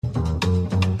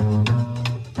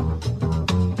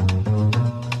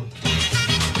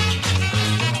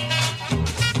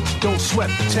sweat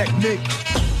the technique.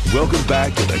 Welcome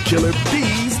back to the Killer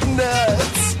Bees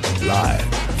Nuts. Live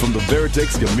from the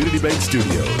Veritex Community Bank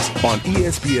Studios on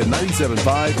ESPN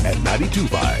 97.5 and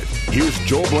 92.5. Here's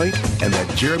Joel Blank and that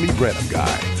Jeremy Branham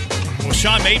guy. Well,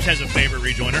 Sean Mapes has a favorite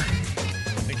rejoiner. I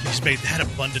think he's made that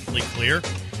abundantly clear.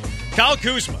 Kyle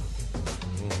Kuzma.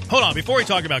 Hold on, before we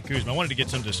talk about Kuzma, I wanted to get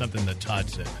to something that Todd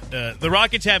said. The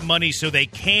Rockets have money so they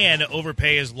can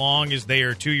overpay as long as they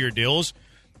are 2-year deals.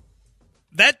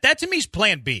 That to me is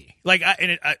plan B. Like,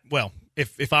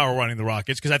 if I were running the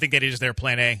Rockets, because I think that is their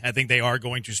plan A. I think they are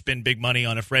going to spend big money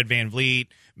on a Fred VanVleet,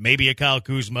 maybe a Kyle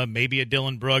Kuzma, maybe a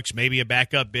Dylan Brooks, maybe a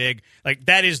backup big. Like,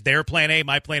 that is their plan A.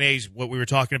 My plan A is what we were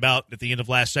talking about at the end of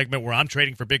last segment, where I'm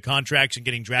trading for big contracts and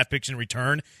getting draft picks in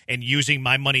return and using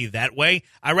my money that way.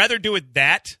 I'd rather do it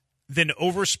that than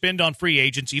overspend on free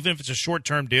agents, even if it's a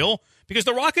short-term deal, because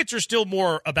the Rockets are still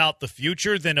more about the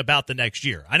future than about the next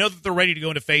year. I know that they're ready to go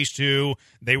into phase 2.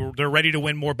 They're ready to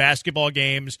win more basketball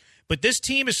games, but this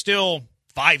team is still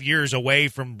 5 years away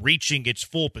from reaching its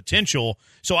full potential.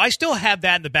 So I still have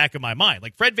that in the back of my mind.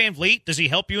 Like, Fred VanVleet, does he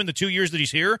help you in the 2 years that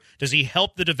he's here? Does he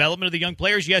help the development of the young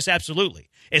players? Yes, absolutely.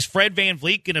 Is Fred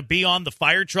VanVleet going to be on the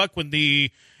fire truck when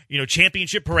the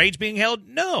championship parade's being held?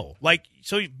 No.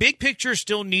 So big picture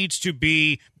still needs to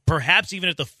be perhaps even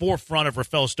at the forefront of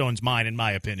Rafael Stone's mind, in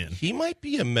my opinion. He might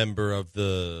be a member of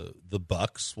the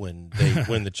Bucks when they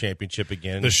win the championship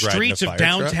again. The streets of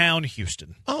downtown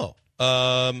Houston. Oh.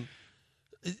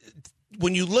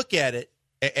 When you look at it,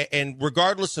 and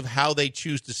regardless of how they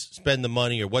choose to spend the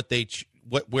money or where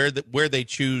they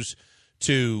choose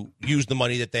to use the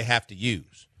money that they have to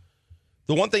use,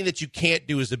 the one thing that you can't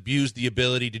do is abuse the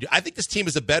ability to do. I think this team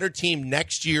is a better team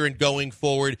next year and going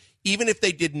forward, even if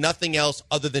they did nothing else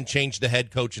other than change the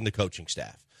head coach and the coaching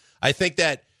staff. I think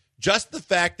that just the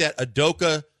fact that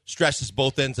Udoka stresses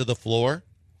both ends of the floor,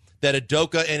 that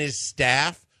Udoka and his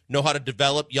staff know how to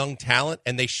develop young talent,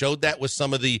 and they showed that with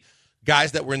some of the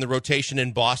guys that were in the rotation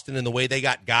in Boston and the way they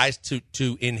got guys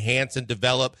to enhance and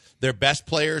develop their best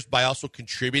players by also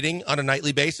contributing on a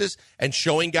nightly basis and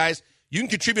showing guys you can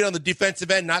contribute on the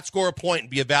defensive end, not score a point, and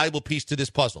be a valuable piece to this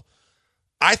puzzle.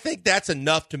 I think that's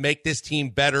enough to make this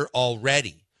team better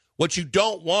already. What you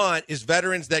don't want is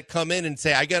veterans that come in and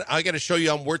say, I got to show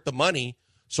you I'm worth the money,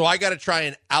 so I got to try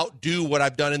and outdo what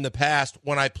I've done in the past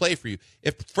when I play for you.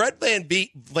 If Fred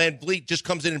VanVleet just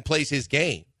comes in and plays his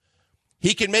game,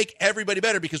 he can make everybody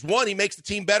better because, one, he makes the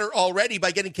team better already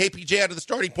by getting KPJ out of the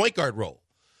starting point guard role.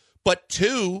 But,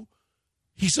 two,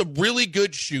 he's a really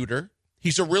good shooter.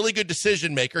 He's a really good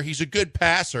decision maker. He's a good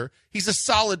passer. He's a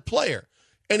solid player.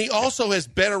 And he also has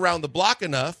been around the block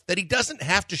enough that he doesn't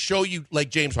have to show you like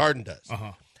James Harden does.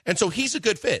 Uh-huh. And so he's a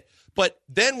good fit. But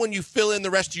then when you fill in the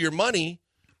rest of your money,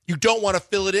 you don't want to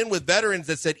fill it in with veterans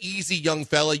that said, easy, young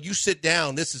fella, you sit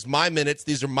down. This is my minutes.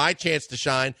 These are my chance to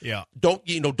shine. Yeah.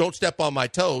 Don't step on my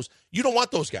toes. You don't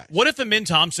want those guys. What if Amin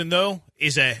Thompson, though,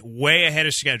 is way ahead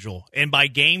of schedule, and by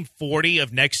game 40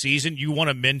 of next season, you want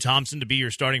Amin Thompson to be your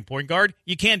starting point guard?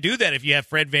 You can't do that if you have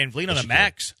Fred VanVleet on a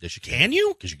max. Yes, you can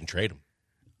you? Because you can trade him.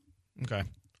 Okay.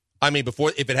 I mean,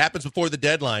 if it happens before the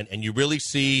deadline, and you really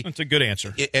see that's a good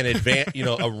answer,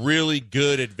 a really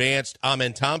good advanced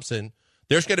Amin Thompson,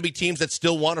 there's going to be teams that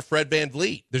still want a Fred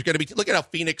VanVleet. There's going to be look at how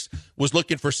Phoenix was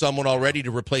looking for someone already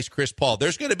to replace Chris Paul.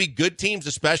 There's going to be good teams,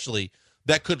 especially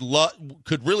that could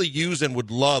really use and would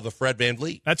love a Fred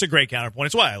VanVleet. That's a great counterpoint.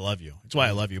 It's why I love you.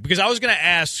 Because I was going to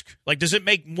ask, does it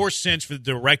make more sense for the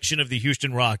direction of the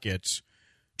Houston Rockets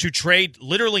to trade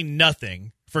literally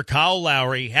nothing for Kyle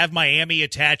Lowry, have Miami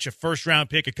attach a first-round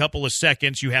pick, a couple of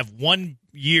seconds, you have 1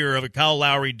 year of a Kyle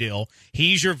Lowry deal,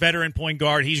 he's your veteran point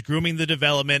guard, he's grooming the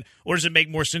development, or does it make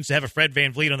more sense to have a Fred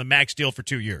VanVleet on the max deal for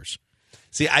 2 years?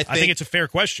 See, I think it's a fair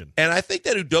question. And I think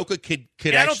that Udoka could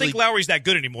actually... I don't think Lowry's that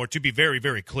good anymore, to be very,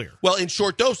 very clear. Well, in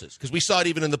short doses, because we saw it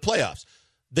even in the playoffs.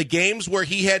 The games where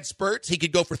he had spurts, he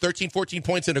could go for 13, 14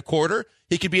 points in a quarter.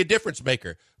 He could be a difference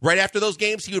maker. Right after those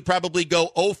games, he would probably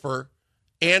go 0 for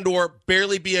and or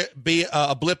barely be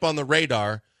a blip on the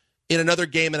radar in another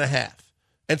game and a half.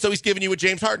 And so he's giving you what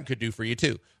James Harden could do for you,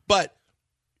 too. But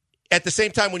at the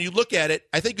same time, when you look at it,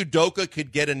 I think Udoka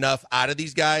could get enough out of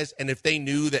these guys. And if they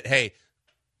knew that, hey,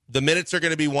 the minutes are going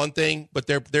to be one thing, but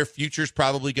their future's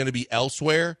probably going to be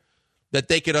elsewhere, that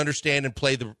they could understand and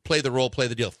play the role, play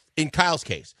the deal. In Kyle's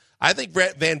case, I think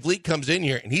VanVleet comes in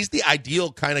here, and he's the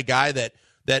ideal kind of guy that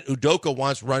Udoka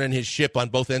wants running his ship on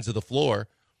both ends of the floor,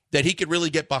 that he could really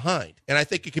get behind. And I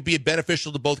think it could be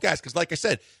beneficial to both guys. Because like I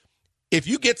said, if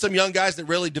you get some young guys that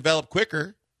really develop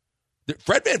quicker,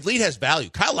 Fred VanVleet has value.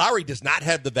 Kyle Lowry does not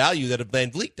have the value that a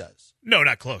VanVleet does. No,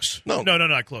 not close. No,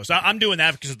 not close. I'm doing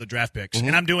that because of the draft picks,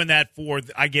 and I'm doing that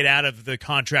I get out of the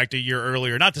contract a year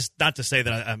earlier. Not to say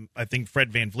that I think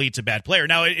Fred VanVleet's a bad player.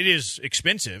 Now, it is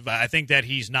expensive. I think that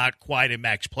he's not quite a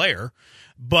max player,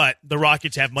 but the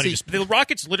Rockets have money. The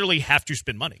Rockets literally have to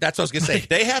spend money. That's what I was going to say.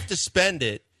 They have to spend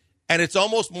it, and it's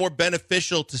almost more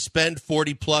beneficial to spend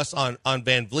 40-plus on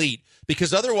VanVleet,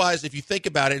 because otherwise, if you think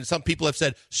about it, and some people have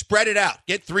said, spread it out.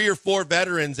 Get 3 or 4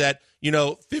 veterans at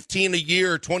 15 a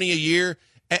year or 20 a year,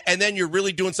 and then you're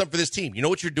really doing something for this team. You know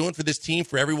what you're doing for this team,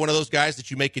 for every one of those guys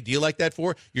that you make a deal like that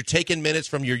for? You're taking minutes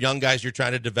from your young guys you're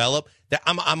trying to develop.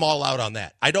 I'm all out on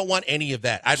that. I don't want any of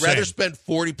that. I'd rather spend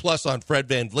 40-plus on Fred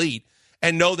VanVleet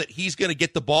and know that he's going to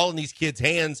get the ball in these kids'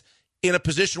 hands in a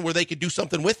position where they could do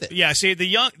something with it. Yeah, see, the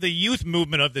youth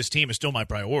movement of this team is still my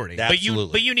priority.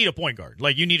 Absolutely. But you need a point guard.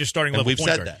 Like, you need a starting level point guard.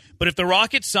 We've said that. But if the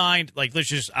Rockets signed,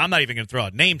 I'm not even going to throw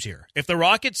out names here. If the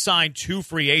Rockets signed 2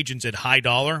 free agents at high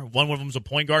dollar, one of them's a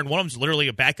point guard and one of them's literally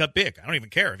a backup big. I don't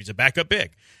even care if he's a backup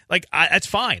big. That's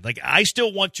fine. I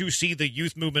still want to see the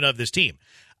youth movement of this team.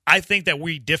 I think that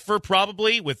we differ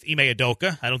probably with Ime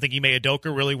Udoka. I don't think Ime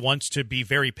Udoka really wants to be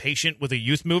very patient with a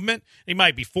youth movement. He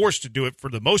might be forced to do it for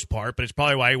the most part, but it's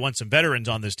probably why he wants some veterans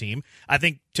on this team. I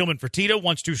think Tillman Fertitta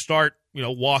wants to start,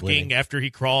 walking after he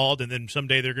crawled, and then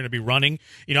someday they're going to be running.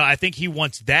 I think he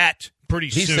wants that pretty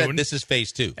soon. He said this is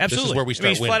phase 2. Absolutely. This is where we start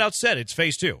he's winning. flat out said it's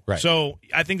phase 2. Right. So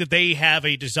I think that they have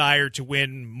a desire to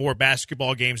win more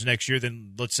basketball games next year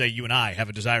than, let's say, you and I have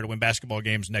a desire to win basketball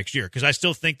games next year. Because I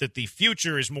still think that the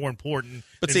future is more important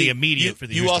than the immediate for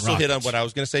the Houston Rockets. You also hit on what I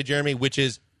was going to say, Jeremy, which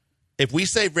is if we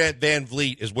say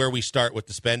VanVleet is where we start with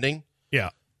the spending,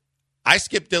 I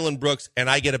skip Dylan Brooks and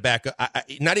I get a backup,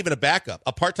 not even a backup,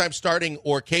 a part-time starting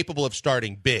or capable of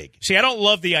starting big. See, I don't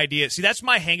love the idea. See, that's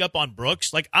my hang-up on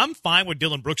Brooks. I'm fine with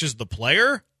Dylan Brooks as the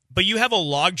player, but you have a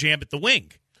logjam at the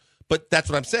wing. But that's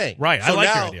what I'm saying. Right, so I like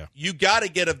now your idea. You got to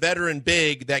get a veteran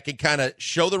big that can kind of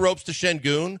show the ropes to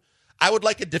Şengün. I would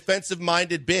like a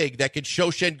defensive-minded big that could show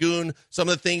Şengün some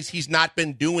of the things he's not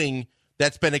been doing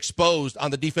that's been exposed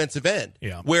on the defensive end.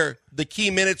 Yeah. Where the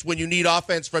key minutes when you need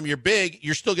offense from your big,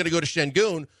 you're still going to go to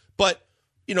Şengün. But,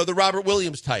 the Robert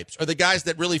Williams types are the guys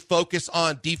that really focus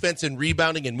on defense and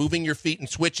rebounding and moving your feet and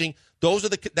switching.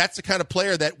 That's the kind of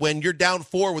player that when you're down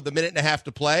 4 with a minute and a half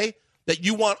to play, that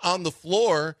you want on the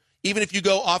floor, even if you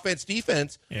go offense,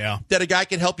 defense, that a guy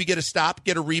can help you get a stop,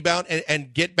 get a rebound,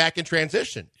 and get back in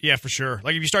transition. Yeah, for sure.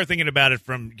 If you start thinking about it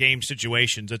from game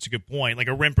situations, that's a good point. Like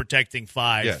a rim protecting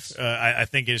 5, yes. I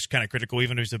think is kind of critical,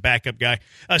 even if he's a backup guy.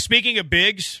 Speaking of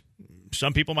bigs,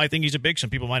 some people might think he's a big, some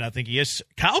people might not think he is.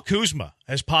 Kyle Kuzma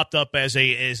has popped up as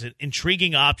an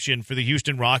intriguing option for the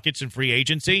Houston Rockets in free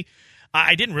agency.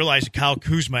 I didn't realize that Kyle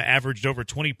Kuzma averaged over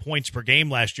 20 points per game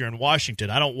last year in Washington.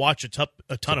 I don't watch a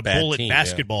ton of Bullet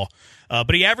basketball,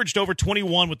 but he averaged over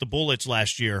 21 with the Bullets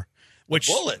last year.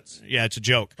 Bullets? Yeah, it's a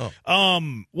joke.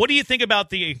 What do you think about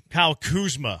the Kyle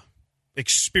Kuzma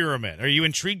experiment? Are you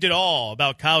intrigued at all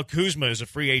about Kyle Kuzma as a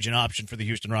free agent option for the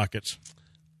Houston Rockets?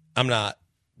 I'm not.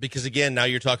 Because, again, now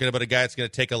you're talking about a guy that's going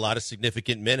to take a lot of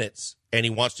significant minutes, and he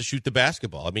wants to shoot the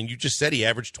basketball. I mean, you just said he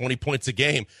averaged 20 points a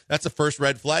game. That's a first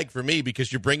red flag for me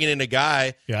because you're bringing in a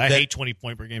guy. Yeah, I hate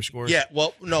 20-point-per-game scores. Yeah,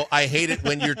 well, no, I hate it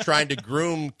when you're trying to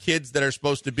groom kids that are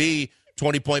supposed to be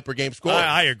 20-point-per-game scorers.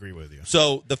 I agree with you.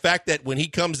 So the fact that when he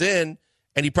comes in,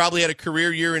 and he probably had a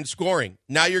career year in scoring,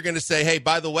 now you're going to say, hey,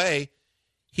 by the way,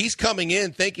 he's coming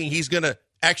in thinking he's going to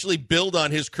actually build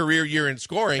on his career year in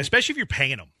scoring. Especially if you're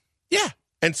paying him. Yeah.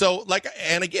 And so,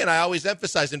 and again, I always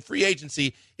emphasize in free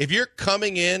agency, if you're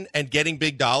coming in and getting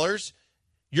big dollars,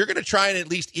 you're going to try and at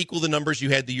least equal the numbers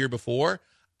you had the year before.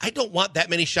 I don't want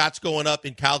that many shots going up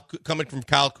coming from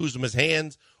Kyle Kuzma's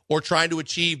hands or trying to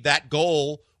achieve that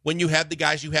goal when you have the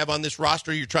guys you have on this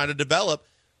roster you're trying to develop.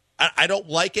 I don't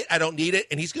like it. I don't need it.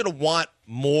 And he's going to want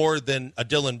more than a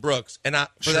Dylan Brooks. And that,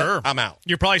 I'm out.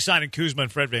 You're probably signing Kuzma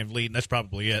and Fred VanVleet, and that's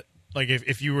probably it.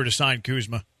 If you were to sign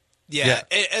Kuzma. Yeah,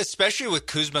 especially with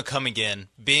Kuzma coming in,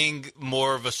 being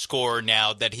more of a scorer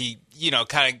now that he,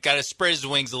 kind of got to spread his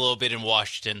wings a little bit in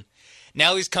Washington.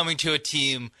 Now he's coming to a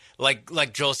team,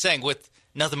 like Joel's saying, with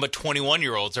nothing but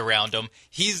 21-year-olds around him.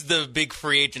 He's the big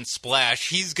free agent splash.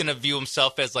 He's going to view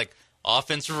himself as,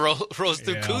 offense rose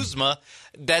through Kuzma.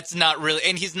 That's not really –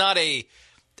 and he's not a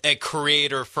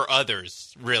creator for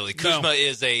others, really. Kuzma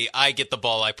is I get the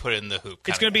ball, I put it in the hoop.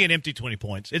 It's going to be an empty 20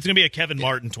 points. It's going to be a Kevin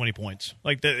Martin 20 points.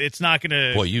 It's not going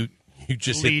to Boy, you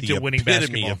just lead hit the to winning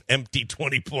epitome basketball. of empty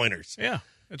 20-pointers. Yeah,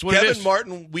 that's what Kevin it is.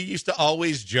 Martin, we used to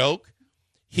always joke,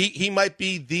 he might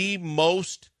be the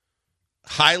most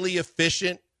highly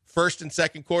efficient first and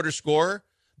second quarter scorer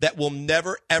that will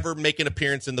never, ever make an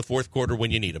appearance in the fourth quarter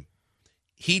when you need him.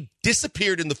 he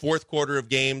disappeared in the fourth quarter of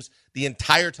games the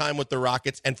entire time with the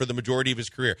Rockets and for the majority of his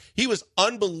career. He was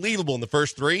unbelievable in the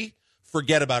first three.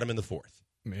 Forget about him in the fourth.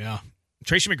 Yeah.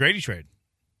 Tracy McGrady trade.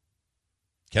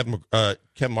 Kevin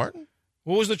Martin?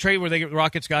 What was the trade where the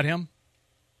Rockets got him?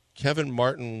 Kevin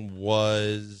Martin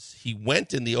he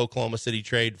went in the Oklahoma City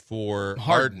trade for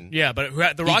Harden. Yeah,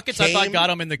 but the Rockets, I thought, got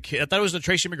him I thought it was the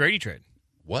Tracy McGrady trade.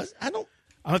 I'll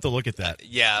have to look at that.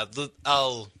 Yeah,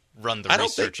 I'll run the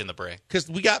research in the break. Because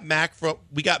we got Mac for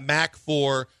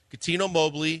Coutinho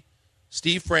Mobley,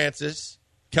 Steve Francis,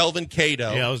 Kelvin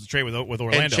Cato. Yeah, that was the trade with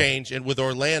Orlando. And with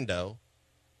Orlando.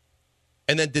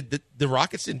 And then did the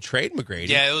Rockets didn't trade McGrady?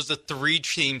 Yeah, it was a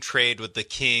 3-team trade with the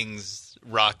Kings,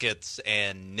 Rockets,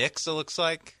 and Knicks, it looks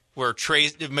like, where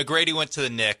McGrady went to the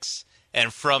Knicks,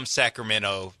 and from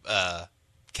Sacramento,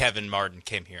 Kevin Martin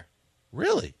came here.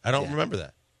 Really? I don't remember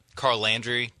that. Carl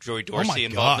Landry, Joey Dorsey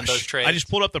involved in those trades. I just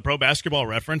pulled up the Pro Basketball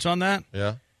Reference on that.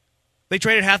 Yeah. They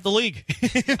traded half the league.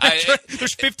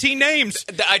 There's 15 names.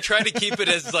 I try to keep it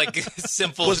as simple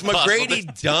as possible. Was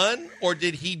McGrady done, or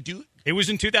did he do? It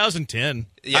was in 2010.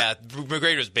 Yeah,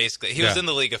 McGrady was basically he was in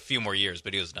the league a few more years,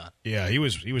 but he was done. Yeah, he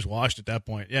was washed at that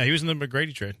point. Yeah, he was in the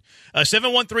McGrady trade.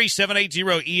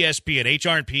 713-780-ESPN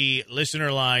HRP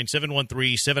listener line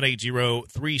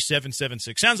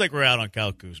 713-780-3776. Sounds like we're out on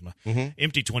Kyle Kuzma.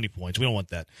 Empty 20 points. We don't want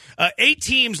that. 8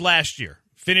 teams last year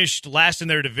finished last in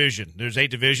their division. There's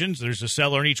 8 divisions. There's a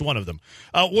seller in each one of them.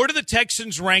 Where do the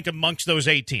Texans rank amongst those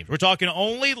 8 teams? We're talking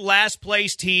only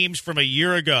last-place teams from a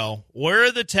year ago. Where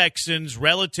are the Texans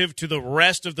relative to the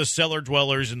rest of the cellar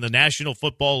dwellers in the National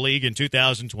Football League in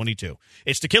 2022?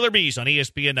 It's the Killer Bees on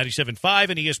ESPN 97.5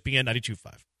 and ESPN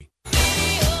 92.5.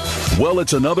 Well,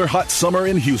 it's another hot summer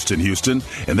in Houston,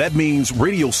 and that means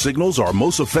radio signals are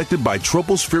most affected by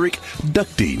tropospheric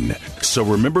ducting. So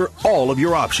remember all of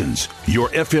your options. Your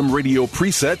FM radio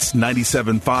presets,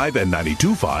 97.5 and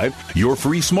 92.5, your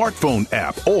free smartphone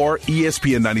app, or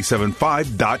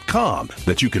ESPN975.com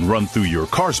that you can run through your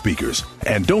car speakers.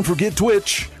 And don't forget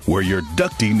Twitch, where your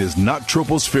ducting is not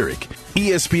tropospheric.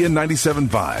 ESPN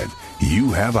 97.5,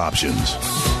 you have options.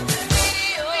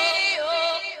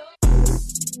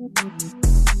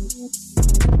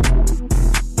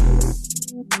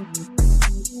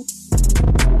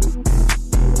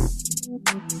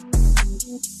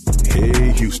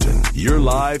 Hey, Houston, you're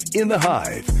live in the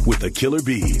Hive with the Killer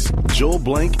Bees, Joel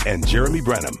Blank and Jeremy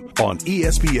Branham on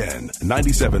ESPN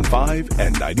 97.5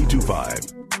 and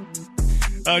 92.5.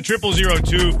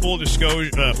 0002, full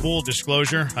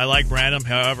disclosure. I like Branham.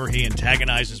 However, he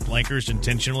antagonizes Blankers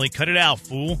intentionally. Cut it out,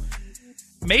 fool.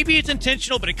 Maybe it's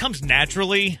intentional, but it comes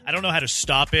naturally. I don't know how to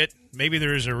stop it. Maybe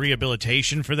there is a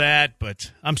rehabilitation for that,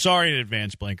 but I'm sorry in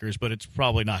advance, Blankers, but it's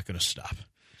probably not going to stop.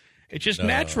 It's just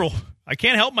natural. I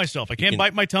can't help myself. I can't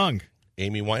bite my tongue.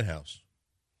 Amy Winehouse.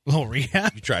 Oh,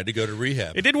 rehab? You tried to go to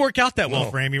rehab. It didn't work out that well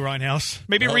for Amy Winehouse.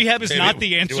 Maybe rehab is not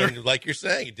the answer. Like you're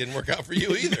saying, it didn't work out for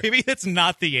you either. Maybe that's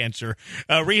not the answer.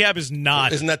 Rehab is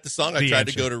not. Isn't that the song? I tried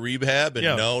to go to rehab, and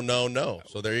no.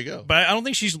 So there you go. But I don't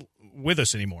think she's with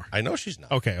us anymore. I know she's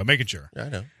not. Okay, I'm making sure. I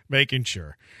know. Making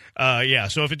sure.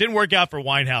 So if it didn't work out for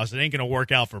Winehouse, it ain't going to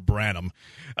work out for Branham.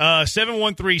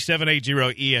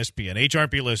 713-780-ESPN,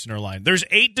 HRP listener line. There's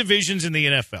 8 divisions in the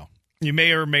NFL. You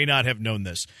may or may not have known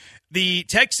this. The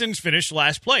Texans finished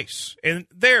last place in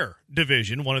their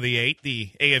division, one of the 8,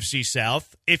 the AFC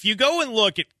South. If you go and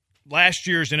look at last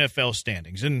year's NFL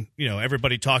standings, and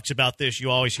everybody talks about this.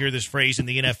 You always hear this phrase in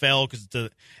the NFL because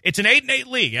it's an 8-8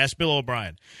 league. Ask Bill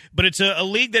O'Brien, but it's a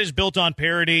league that is built on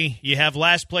parity. You have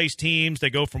last place teams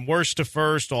that go from worst to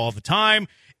first all the time.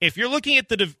 If you're looking at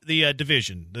the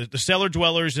division, the cellar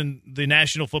dwellers in the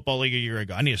National Football League a year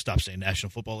ago, I need to stop saying National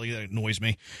Football League. That annoys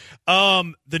me.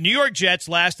 The New York Jets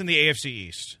last in the AFC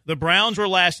East. The Browns were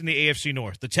last in the AFC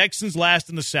North. The Texans last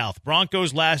in the South.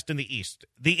 Broncos last in the East.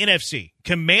 The NFC.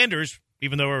 Commanders,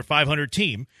 even though we're a 500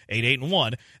 team,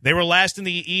 8-1, they were last in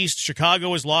the East. Chicago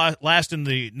was last in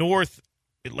the North.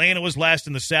 Atlanta was last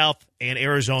in the South, and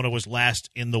Arizona was last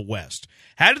in the West.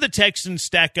 How do the Texans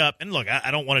stack up? And look,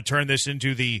 I don't want to turn this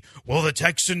into the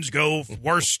Texans go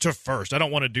worst to first. I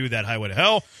don't want to do that highway to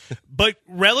hell. But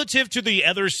relative to the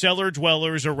other cellar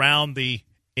dwellers around the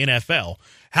NFL,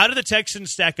 how do the Texans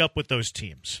stack up with those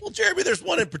teams? Well, Jeremy, there's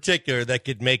one in particular that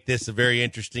could make this a very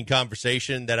interesting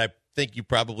conversation that I think you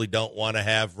probably don't want to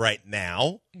have right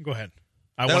now. Go ahead.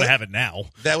 I want to have it now.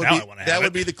 That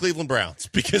would be the Cleveland Browns,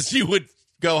 because you would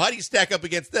go, how do you stack up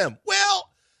against them?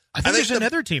 Well, I think there's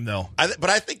another team, though.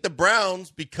 But I think the Browns,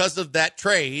 because of that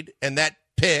trade and that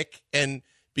pick, and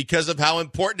because of how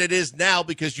important it is now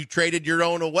because you traded your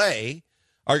own away,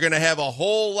 are going to have a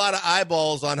whole lot of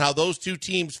eyeballs on how those two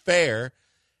teams fare.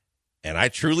 And I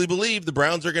truly believe the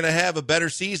Browns are going to have a better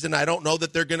season. I don't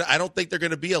think they're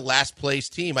going to be a last place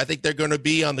team. I think they're going to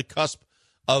be on the cusp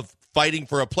of fighting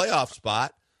for a playoff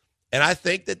spot. And I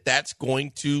think that that's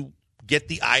going to get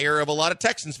the ire of a lot of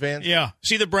Texans fans. Yeah.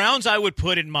 See, the Browns I would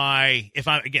put in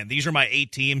these are my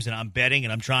 8 teams and I'm betting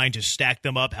and I'm trying to stack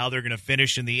them up how they're going to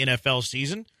finish in the NFL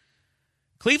season.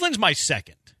 Cleveland's my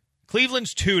second.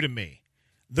 Cleveland's 2 to me.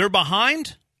 They're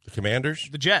behind the Commanders?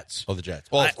 The Jets. Oh, the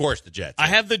Jets. Well, of course, the Jets. I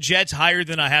have the Jets higher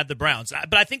than I have the Browns,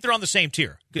 but I think they're on the same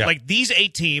tier. Yeah. Like these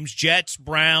 8 teams, Jets,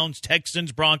 Browns,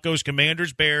 Texans, Broncos,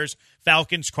 Commanders, Bears,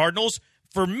 Falcons, Cardinals,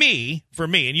 for me,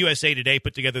 and USA Today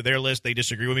put together their list. They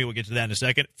disagree with me. We'll get to that in a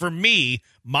second. For me,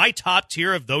 my top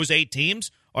tier of those 8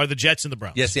 teams are the Jets and the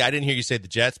Browns. Yeah, see, I didn't hear you say the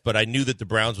Jets, but I knew that the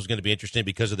Browns was going to be interesting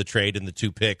because of the trade and the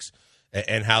 2 picks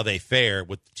and how they fare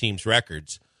with the team's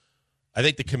records. I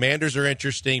think the Commanders are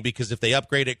interesting because if they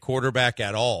upgrade at quarterback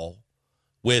at all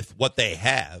with what they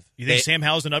have. You think Sam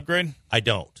Howell's an upgrade? I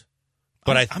don't.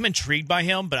 But I'm intrigued by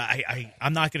him, but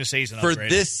I'm not going to say he's an upgrade. For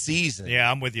this season. Yeah,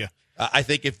 I'm with you. I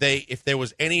think if there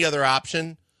was any other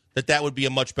option, that would be a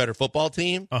much better football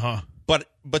team. Uh-huh.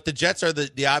 But the Jets are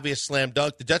the obvious slam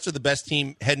dunk. The Jets are the best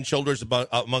team head and shoulders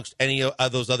amongst any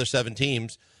of those other 7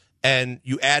 teams. And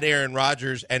you add Aaron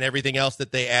Rodgers and everything else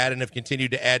that they add and have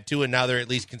continued to add to, and now they're at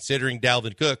least considering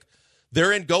Dalvin Cook.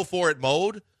 They're in go-for-it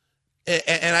mode,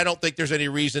 and I don't think there's any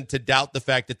reason to doubt the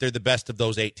fact that they're the best of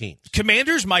those 8 teams.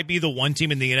 Commanders might be the one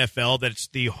team in the NFL that's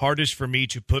the hardest for me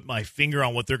to put my finger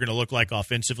on what they're going to look like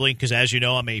offensively because, as you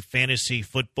know, I'm a fantasy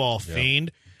football fiend.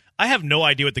 I have no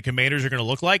idea what the Commanders are going to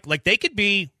look like. Like, they could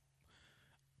be –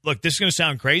 look, this is going to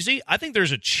sound crazy. I think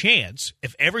there's a chance,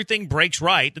 if everything breaks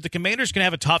right, that the Commanders can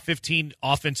have a top 15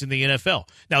 offense in the NFL.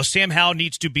 Now, Sam Howell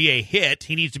needs to be a hit.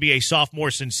 He needs to be a sophomore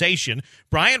sensation.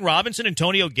 Brian Robinson,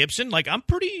 Antonio Gibson, like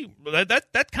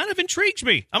that kind of intrigues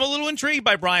me. I'm a little intrigued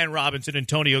by Brian Robinson,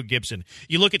 Antonio Gibson.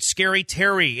 You look at Scary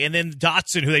Terry and then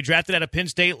Dotson, who they drafted out of Penn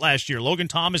State last year. Logan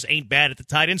Thomas ain't bad at the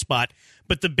tight end spot.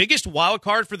 But the biggest wild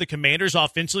card for the Commanders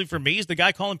offensively for me is the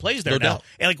guy calling plays there now.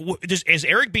 And is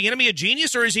Eric Bieniemy a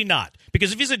genius or is he not?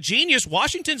 Because if he's a genius,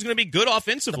 Washington's going to be good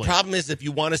offensively. The problem is if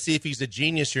you want to see if he's a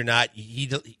genius or not,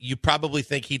 you probably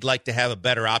think he'd like to have a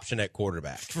better option at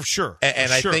quarterback. For sure.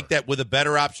 And I think that with a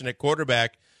better option at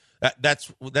quarterback,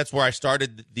 that's where I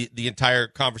started the entire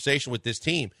conversation with this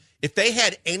team. If they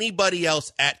had anybody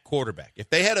else at quarterback, if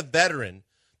they had a veteran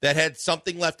that had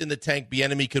something left in the tank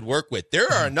Bieniemy could work with, there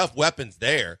are enough weapons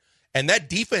there, and that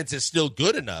defense is still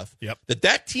good enough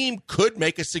that team could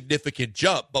make a significant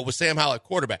jump, but with Sam Howell at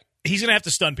quarterback. He's going to have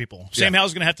to stun people. Sam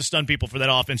Howell's going to have to stun people for that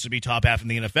offense to be top half in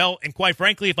the NFL, and quite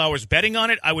frankly, if I was betting on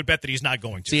it, I would bet that he's not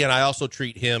going to. See, and I also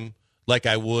treat him like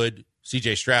I would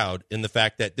C.J. Stroud in the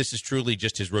fact that this is truly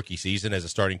just his rookie season as a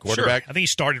starting quarterback. Sure. I think he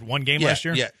started 1 game last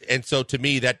year. Yeah, and so to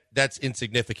me, that's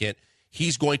insignificant.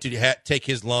 He's going to take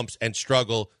his lumps and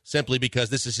struggle simply because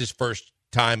this is his first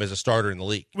time as a starter in the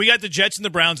league. We got the Jets and the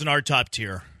Browns in our top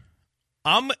tier.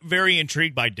 I'm very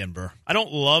intrigued by Denver. I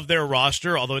don't love their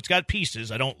roster, although it's got pieces.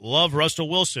 I don't love Russell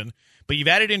Wilson, but you've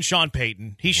added in Sean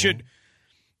Payton. He should,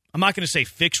 I'm not going to say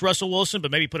fix Russell Wilson,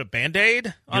 but maybe put a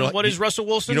Band-Aid on what is Russell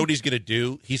Wilson. You know what he's going to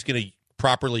do? He's going to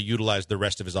properly utilize the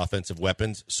rest of his offensive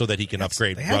weapons so that he can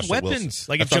upgrade Russell Wilson. Weapons.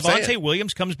 Like if Javonte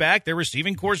Williams comes back, their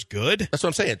receiving core is good. That's what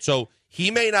I'm saying. So he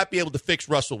may not be able to fix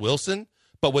Russell Wilson,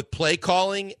 but with play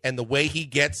calling and the way he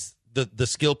gets the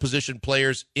skill position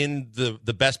players in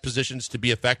the best positions to be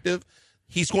effective,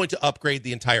 he's going to upgrade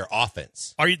the entire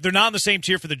offense. They're not on the same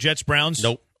tier for the Jets, Browns?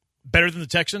 Nope. Better than the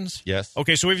Texans? Yes.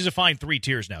 Okay, so we've defined 3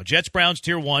 tiers now. Jets, Browns,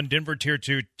 tier 1, Denver, tier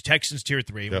 2, Texans, tier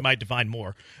 3. We might define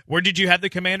more. Where did you have the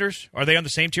Commanders? Are they on the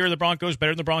same tier as the Broncos?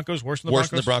 Better than the Broncos? Worse than the Broncos? Worse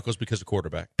than the Broncos because of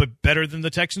quarterback. But better than the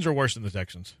Texans or worse than the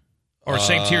Texans? Or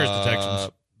same tier as the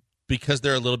Texans? Because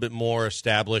they're a little bit more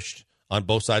established on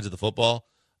both sides of the football,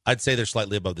 I'd say they're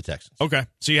slightly above the Texans. Okay.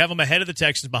 So you have them ahead of the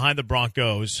Texans, behind the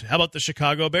Broncos. How about the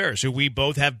Chicago Bears, who we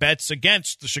both have bets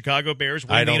against the Chicago Bears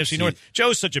winning the NFC North?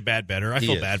 Joe's such a bad bettor. I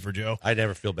feel bad for Joe. I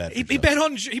never feel bad for Joe.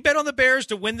 He bet on the Bears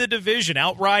to win the division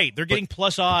outright. They're getting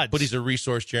plus odds. But he's a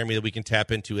resource, Jeremy, that we can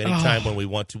tap into anytime when we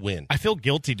want to win. I feel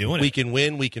guilty doing it. We can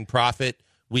win. We can profit.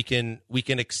 We can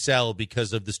excel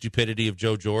because of the stupidity of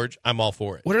Joe George. I'm all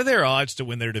for it. What are their odds to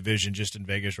win their division just in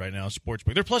Vegas right now?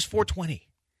 Sportsbook. They're plus 420.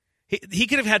 He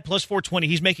could have had plus 420.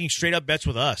 He's making straight-up bets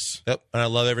with us. Yep, and I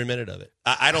love every minute of it.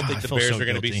 I don't think the Bears are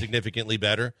going to be significantly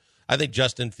better. I think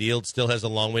Justin Fields still has a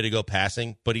long way to go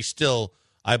passing, but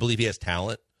I believe he has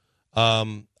talent.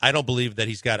 I don't believe that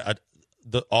he's got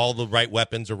all the right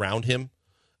weapons around him.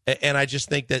 And I just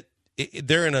think that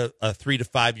they're in a 3 to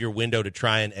 5 year window to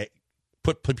try and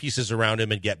put pieces around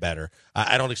him and get better.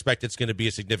 I don't expect it's going to be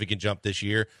a significant jump this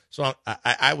year. So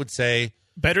I would say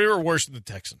better or worse than the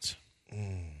Texans.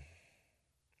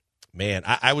 Man,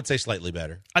 I would say slightly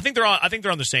better. I think they're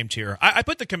on the same tier. I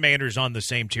put the Commanders on the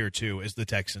same tier too as the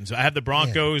Texans. I have the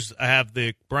Broncos, I have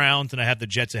the Browns, and I have the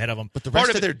Jets ahead of them. But the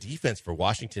rest of their defense for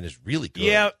Washington is really good.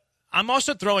 Yeah, I'm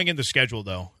also throwing in the schedule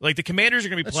though. Like the Commanders are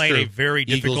going to be playing a very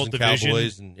difficult division.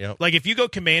 Cowboys and, yep. Like if you go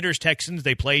Commanders Texans,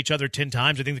 they play each other 10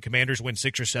 times. I think the Commanders win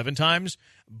 6 or 7 times.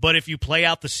 But if you play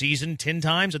out the season 10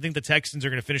 times, I think the Texans are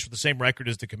going to finish with the same record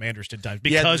as the Commanders 10 times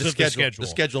because of the schedule. The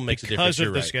schedule makes a difference. Because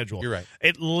of the schedule. You're right.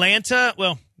 Atlanta,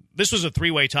 well, this was a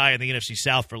 3-way tie in the NFC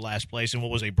South for last place in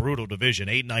what was a brutal division.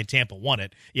 8-9 Tampa won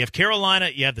it. You have Carolina,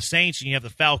 you have the Saints, and you have the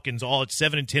Falcons all at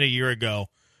 7-10 a year ago.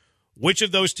 Which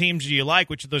of those teams do you like?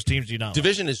 Which of those teams do you not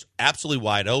Division like? is absolutely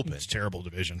wide open. It's a terrible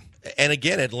division. And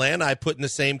again, Atlanta I put in the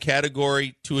same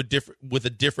category with a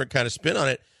different kind of spin on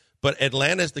it. But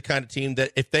Atlanta is the kind of team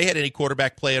that if they had any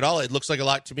quarterback play at all, it looks like a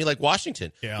lot to me like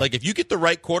Washington. Yeah. Like if you get the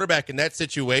right quarterback in that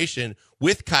situation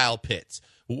with Kyle Pitts,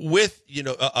 with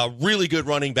a really good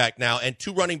running back now and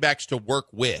 2 running backs to work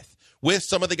with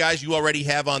some of the guys you already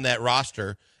have on that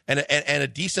roster and a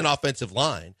decent offensive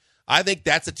line, I think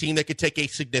that's a team that could take a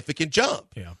significant jump.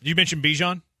 Yeah. You mentioned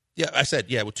Bijan? Yeah, I said,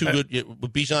 with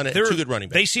with Bijan and 2 good running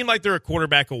backs. They seem like they're a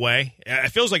quarterback away. It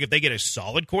feels like if they get a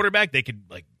solid quarterback, they could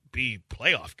be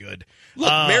playoff good. Look,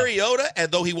 Mariota,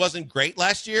 and though he wasn't great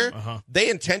last year, they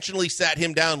intentionally sat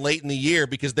him down late in the year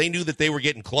because they knew that they were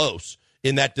getting close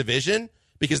in that division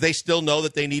because they still know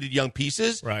that they needed young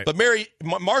pieces. Right. But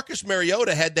Marcus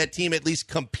Mariota had that team at least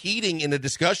competing in a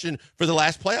discussion for the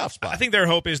last playoff spot. I think their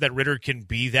hope is that Ritter can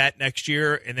be that next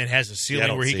year and then has a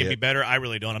ceiling where he can be better. I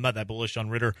really don't. I'm not that bullish on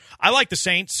Ritter. I like the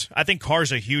Saints. I think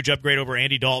Carr's a huge upgrade over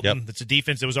Andy Dalton. Yep. That's a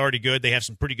defense that was already good. They have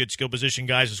some pretty good skill position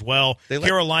guys as well.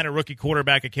 Carolina rookie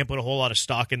quarterback. I can't put a whole lot of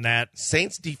stock in that.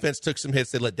 Saints defense took some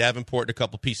hits. They let Davenport and a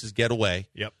couple pieces get away.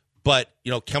 Yep. But,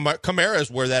 Kamara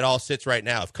is where that all sits right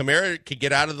now. If Kamara could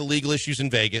get out of the legal issues in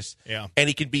Vegas and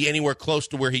he could be anywhere close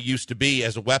to where he used to be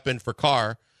as a weapon for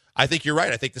Carr, I think you're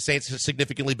right. I think the Saints are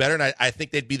significantly better, and I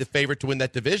think they'd be the favorite to win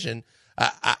that division.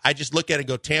 I just look at it and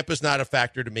go, Tampa's not a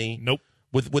factor to me. Nope.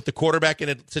 With the quarterback in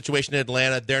a situation in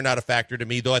Atlanta, they're not a factor to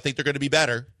me, though I think they're going to be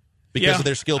better because of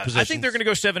their skill positions. I think they're going to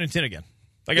go 7-10 again.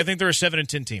 I think they're a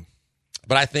 7-10 team.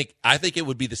 But I think it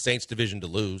would be the Saints' division to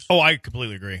lose. Oh, I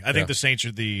completely agree. I think the Saints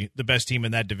are the best team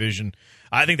in that division.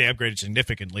 I think they upgraded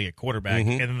significantly at quarterback,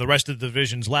 and then the rest of the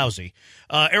division's lousy.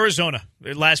 Arizona,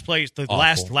 last place,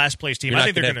 last place team. I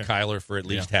think they're going to have Kyler for at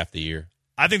least half the year.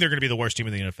 I think they're going to be the worst team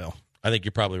in the NFL. I think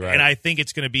you're probably right, and I think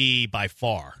it's going to be by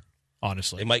far.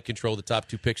 Honestly, they might control the top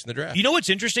 2 picks in the draft. You know what's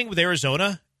interesting with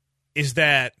Arizona is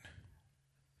that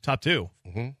top 2.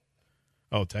 Mm-hmm.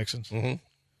 Oh, Texans.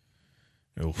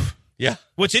 Mm-hmm. Oof. Yeah.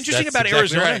 What's interesting about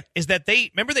exactly Arizona is that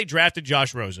they drafted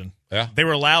Josh Rosen. Yeah. They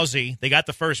were lousy. They got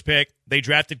the first pick. They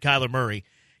drafted Kyler Murray.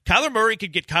 Kyler Murray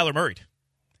could get Kyler Murray'd.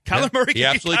 Kyler Murray could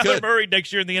get Kyler Murray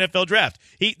next year in the NFL draft.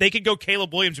 They could go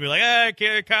Caleb Williams and be like,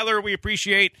 Kyler, we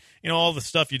appreciate all the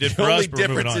stuff you did for us. The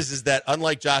only difference is that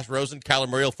unlike Josh Rosen, Kyler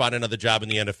Murray will find another job in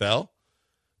the NFL,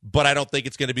 but I don't think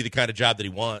it's going to be the kind of job that he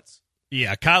wants.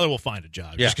 Yeah, Kyler will find a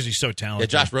job just because he's so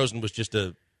talented. Yeah, Josh Rosen was just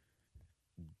a...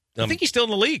 I think he's still in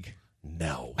the league.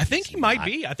 No. I think he might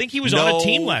be. I think he was on a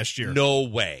team last year. No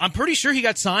way. I'm pretty sure he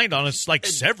got signed on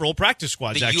several practice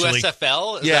squads, the actually.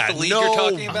 USFL? Is that the league you're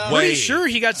talking about? I'm pretty sure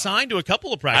he got signed to a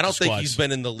couple of practice squads. I don't think he's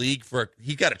been in the league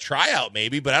he got a tryout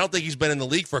maybe, but I don't think he's been in the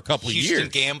league for a couple of years. Houston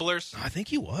Gamblers? I think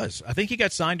he was. I think he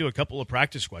got signed to a couple of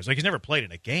practice squads. He's never played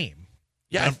in a game.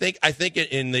 Yeah, I think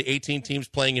in the 18 teams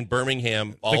playing in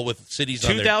Birmingham, all with cities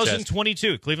on their chest.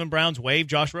 2022, Cleveland Browns waived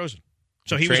Josh Rosen.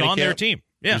 So he was on their team.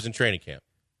 Yeah. He was in training camp.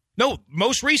 No,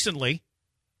 most recently,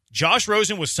 Josh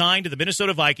Rosen was signed to the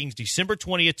Minnesota Vikings December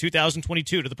 20th,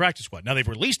 2022 to the practice squad. Now, they've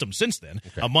released him since then,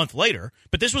 a month later,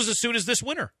 but this was as soon as this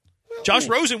winter. Josh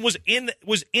Rosen was in the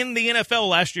NFL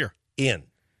last year. In.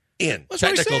 That's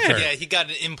Technical what he said. term. Yeah, he got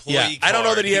an employee card. I don't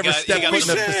know that he ever stepped foot in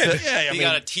the facility. He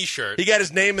got a T-shirt. He got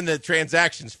his name in the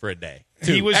transactions for a day.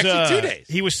 He was Actually, 2 days.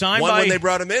 He was signed one by when they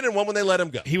brought him in and one when they let him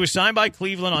go. He was signed by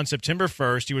Cleveland on September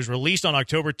 1st. He was released on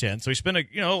October 10th. So he spent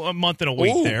a month and a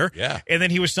week there. Yeah. And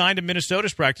then he was signed to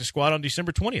Minnesota's practice squad on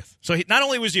December 20th. So not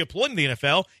only was he employed in the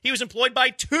NFL, he was employed by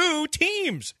 2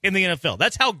 teams in the NFL.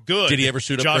 That's how good Did he ever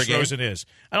suit up Josh for a game? Rosen is.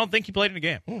 I don't think he played in a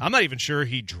game. I'm not even sure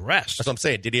he dressed. That's what I'm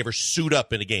saying. Did he ever suit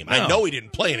up in a game? No. I know he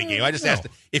didn't play in a game. I just asked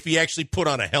if he actually put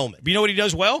on a helmet. But you know what he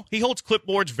does well? He holds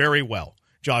clipboards very well.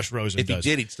 Josh Rosen does. If he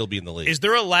did, he'd still be in the league. Is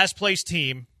there a last place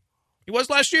team? He was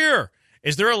last year.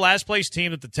 Is there a last place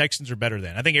team that the Texans are better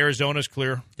than? I think Arizona's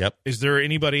clear. Yep. Is there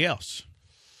anybody else?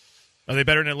 Are they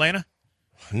better than Atlanta?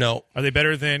 No. Are they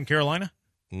better than Carolina?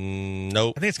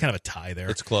 Nope. I think it's kind of a tie there.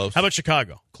 It's close. How about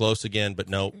Chicago? Close again, but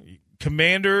nope.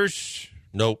 Commanders?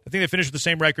 Nope. I think they finished with the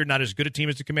same record. Not as good a team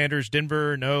as the Commanders.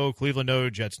 Denver? No. Cleveland? No.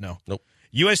 Jets? No. Nope.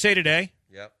 USA Today?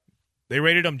 Yep. They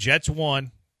rated them Jets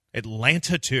 1,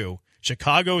 Atlanta 2,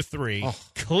 Chicago 3,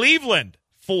 Cleveland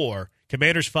 4,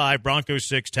 Commanders 5, Broncos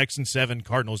 6, Texans 7,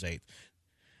 Cardinals 8.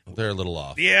 They're a little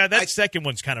off. Yeah, that second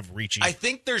one's kind of reaching. I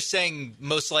think they're saying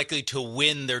most likely to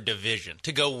win their division,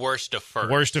 to go worst to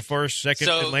first. Worst to first, second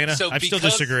Atlanta? I still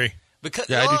disagree.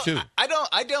 Yeah, I do too.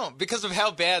 I don't, because of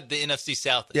how bad the NFC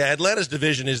South is. Yeah, Atlanta's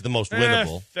division is the most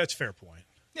winnable. That's a fair point.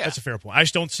 Yeah. That's a fair point. I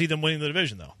just don't see them winning the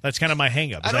division, though. That's kind of my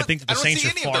hang-up. I think the Saints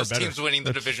are far better. I don't see any of those teams winning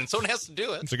the division. Someone has to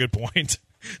do it. That's a good point.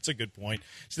 It's a good point.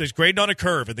 So there's grading on a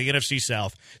curve in the NFC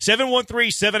South.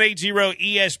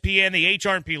 713-780-ESPN, the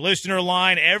HRP listener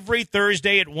line, every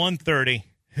Thursday at 1:30.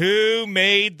 Who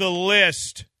made the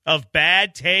list of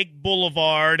Bad Take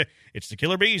Boulevard? It's the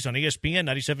Killer Bees on ESPN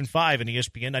 97.5 and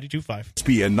ESPN 92.5.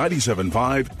 ESPN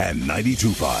 97.5 and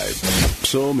 92.5.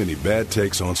 So many bad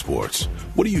takes on sports.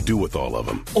 What do you do with all of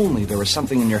them? Only there is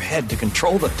something in your head to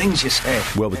control the things you say.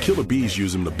 Well, the Killer Bees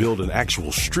use them to build an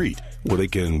actual street where they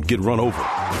can get run over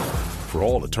for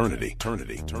all eternity.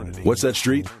 What's that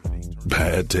street?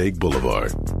 Bad Take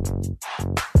Boulevard.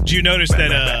 Did you notice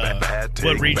that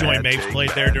what Rejoin Mapes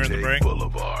played there during the break?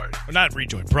 Boulevard. Or not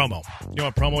Rejoin, promo. You know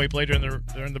what promo he played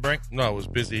during the break? No, I was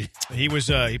busy. He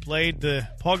played the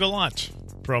Paul Gallant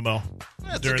promo.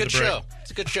 It's a during good the break. show.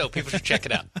 It's a good show. People should check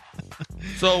it out.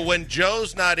 So when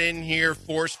Joe's not in here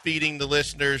force-feeding the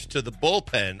listeners to the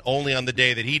bullpen, only on the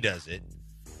day that he does it,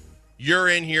 you're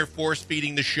in here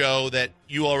force-feeding the show that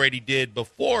you already did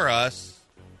before us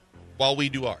while we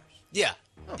do ours. Yeah.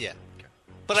 Yeah.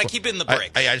 But I keep it in the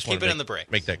break. I just keep want in the break.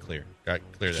 Make that clear. Clear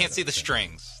that Can't see up. the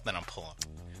strings that I'm pulling.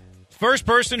 First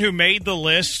person who made the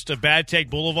list of Bad Take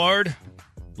Boulevard.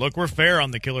 Look, we're fair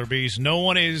on the Killer Bees. No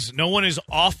one is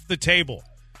off the table,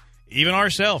 even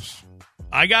ourselves.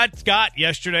 I got Scott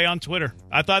yesterday on Twitter.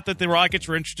 I thought that the Rockets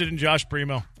were interested in Josh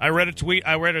Primo. I read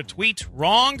a tweet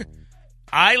wrong.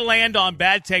 I land on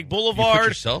Bad Take Boulevard. You put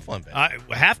yourself on bad.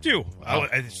 I have to.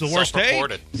 It's the worst take.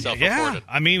 Self-reported. Yeah.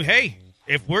 I mean, hey,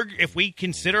 if we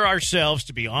consider ourselves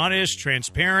to be honest,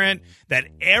 transparent, that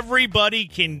everybody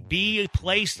can be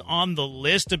placed on the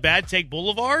list of Bad Take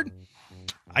Boulevard,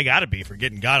 I got to be for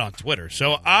getting got on Twitter.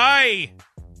 So I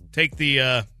take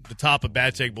the top of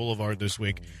Bad Take Boulevard this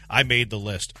week. I made the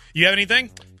list. You have anything?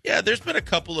 Yeah, there's been a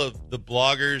couple of the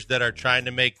bloggers that are trying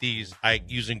to make these,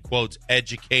 using quotes,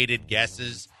 educated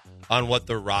guesses on what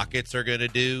the Rockets are going to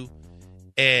do.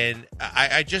 And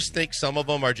I just think some of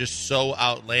them are just so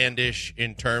outlandish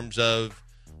in terms of,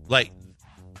 like,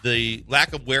 the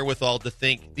lack of wherewithal to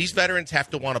think these veterans have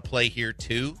to want to play here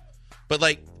too. But,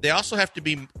 like, they also have to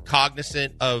be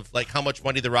cognizant of, like, how much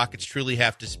money the Rockets truly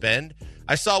have to spend.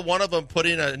 I saw one of them put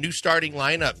in a new starting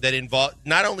lineup that involved,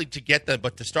 not only to get them,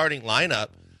 but the starting lineup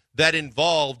that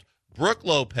involved Brooke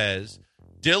Lopez,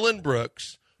 Dylan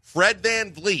Brooks, Fred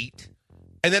VanVleet,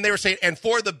 and then they were saying, and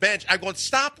for the bench, I'm going,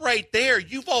 stop right there.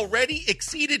 You've already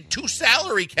exceeded 2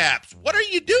 salary caps. What are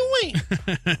you doing?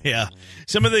 Yeah.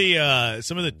 Some of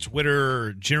the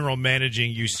Twitter general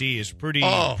managing you see is pretty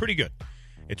good.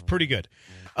 It's pretty good.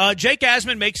 Jake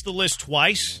Asman makes the list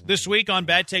twice this week on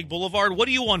Bad Take Boulevard. What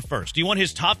do you want first? Do you want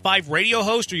his top 5 radio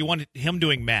host, or you want him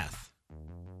doing math?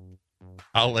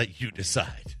 I'll let you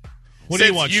decide. What do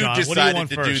you want, Sean? What do you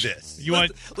want first? Do this.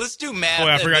 Let's do math. Oh,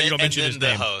 I forgot and you don't mention then his the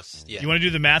name. host. Yeah. You want to do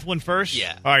the math one first?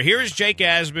 Yeah. All right, here's Jake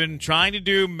Asman trying to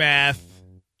do math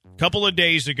a couple of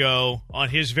days ago on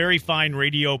his very fine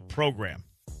radio program.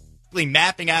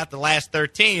 Mapping out the last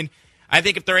 13, I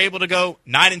think if they're able to go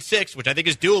 9-6, which I think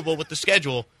is doable with the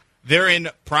schedule, they're in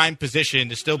prime position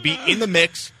to still be in the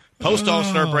mix. Post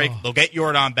All-Star break, they'll get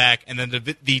Jordan back, and then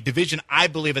the division, I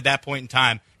believe, at that point in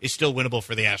time, is still winnable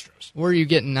for the Astros. Where are you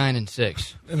getting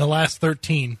 9-6? In the last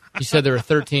 13. You said there were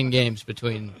 13 games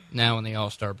between now and the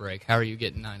All-Star break. How are you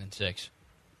getting 9-6?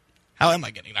 How am I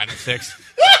getting 9-6?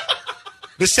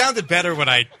 This sounded better when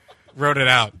I wrote it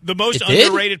out. The most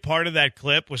underrated part of that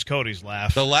clip was Cody's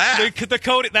laugh. The laugh. The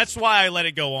Cody. That's why I let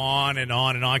it go on and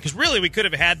on and on. Because really, we could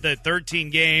have had the 13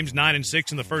 games,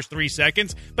 9-6 in the first 3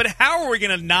 seconds. But how are we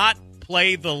going to not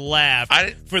play the laugh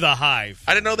for the Hive?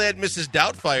 I didn't know they had Mrs.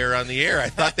 Doubtfire on the air. I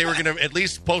thought they were going to at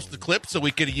least post the clip so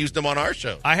we could have used them on our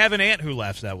show. I have an aunt who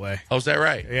laughs that way. Oh, is that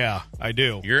right? Yeah, I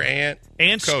do. Your aunt,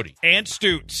 Cody. Aunt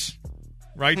Stoots.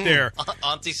 Right there.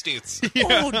 Auntie Stoots. Yeah.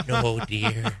 Oh, no,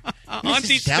 dear.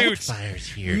 Auntie Stoots. Doubtfire's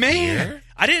here, Man, dear.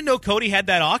 I didn't know Cody had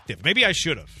that octave. Maybe I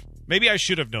should have. Maybe I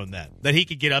should have known that he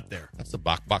could get up there. That's the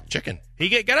Bok Bok chicken.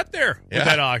 He got up there with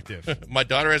that octave. My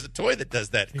daughter has a toy that does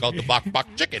that called the Bok Bok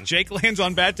chicken. Jake lands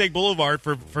on Bad Take Boulevard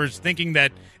for thinking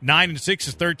that 9-6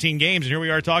 is 13 games, and here we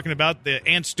are talking about the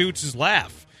Aunt Stoots'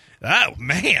 laugh. Oh,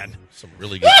 man. Some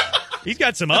really good. He's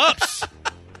got some ups.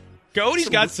 Cody's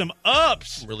got some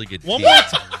ups. Some really good. One more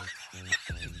time.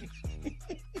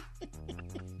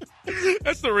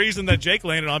 That's the reason that Jake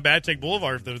landed on Bad Take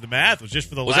Boulevard. The math was just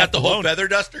for the Was laugh that the alone. whole feather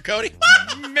duster, Cody?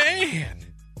 Man.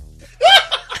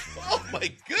 Oh,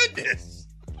 my goodness.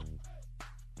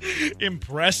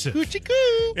 Impressive.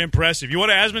 Hoochie-coo. Impressive. You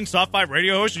want Asman's top 5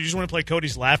 radio host, or you just want to play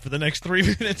Cody's laugh for the next 3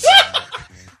 minutes?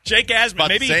 Jake Asman. About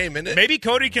the same, isn't it? Maybe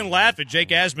Cody can laugh at Jake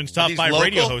Asman's top 5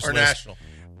 radio host or list. national?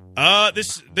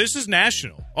 This is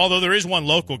national. Although there is one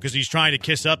local because he's trying to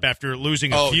kiss up after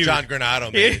losing a feud. John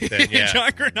Granado made it then, yeah.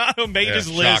 John Granado made his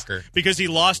list because he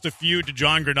lost a feud to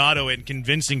John Granado in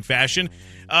convincing fashion.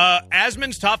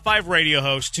 Asman's top 5 radio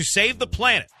hosts to save the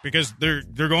planet because they're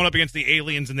going up against the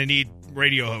aliens and they need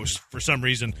radio hosts for some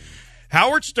reason.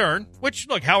 Howard Stern, which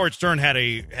look, Howard Stern had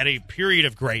a period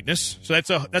of greatness, so that's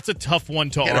a tough one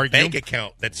to argue. A bank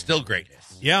account that's still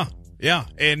greatness. Yeah. Yeah,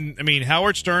 and, I mean,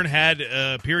 Howard Stern had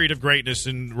a period of greatness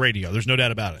in radio. There's no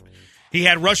doubt about it. He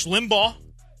had Rush Limbaugh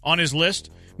on his list.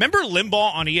 Remember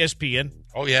Limbaugh on ESPN?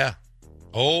 Oh, yeah.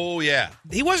 Oh, yeah.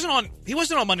 He wasn't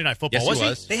on Monday Night Football, Yes, he was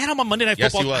was. They had him on Monday Night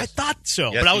Yes, Football. he was. I thought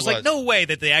so, Yes, but I he was like, was. no way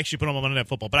that they actually put him on Monday Night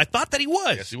Football. But I thought that he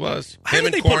was. Yes, he was. How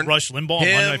did they put Rush Limbaugh on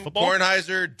Monday Night Football?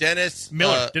 Kornheiser, Dennis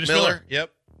Miller. Dennis Miller. Yep.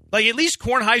 Like, at least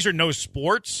Kornheiser knows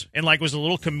sports and, like, was a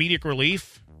little comedic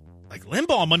relief. Like,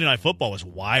 Limbaugh on Monday Night Football was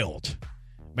wild.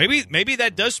 Maybe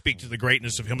that does speak to the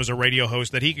greatness of him as a radio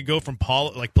host, that he could go from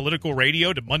political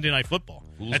radio to Monday Night Football.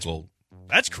 Fool's gold.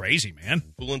 That's crazy, man.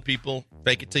 Fooling people,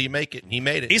 fake it till you make it. And he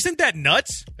made it. Isn't that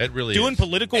nuts? It really Doing is.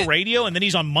 political radio, and then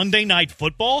he's on Monday Night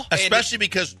Football? Especially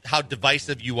because how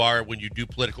divisive you are when you do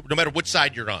political, no matter which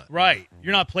side you're on. Right.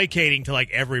 You're not placating to, like,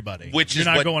 everybody. Which You're is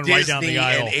not what going Disney right down the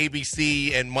aisle. and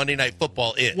ABC and Monday Night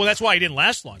Football is. Well, that's why he didn't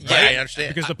last long. Yeah, right? I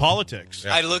understand. Because of politics.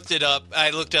 Yeah. I looked it up.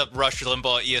 I looked up Rush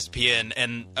Limbaugh at ESPN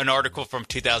and an article from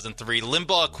 2003.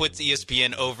 Limbaugh quits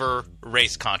ESPN over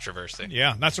race controversy.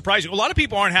 Yeah, not surprising. A lot of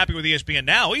people aren't happy with ESPN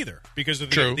now either because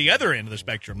of True. the other end of the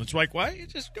spectrum. It's like, why you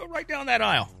just go right down that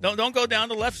aisle? Don't go down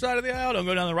the left side of the aisle. Don't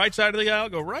go down the right side of the aisle.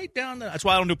 Go right down the. That's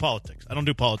why I don't do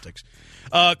politics.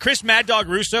 Chris Mad Dog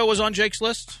Russo was on Jake's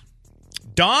list.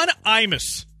 Don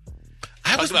Imus.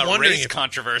 I was Talk about wondering race if,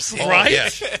 controversy. Right? Yeah.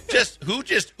 Who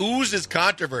just oozes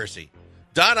controversy?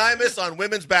 Don Imus on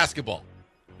women's basketball.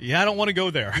 Yeah, I don't want to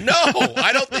go there. No,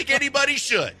 I don't think anybody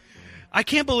should. I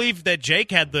can't believe that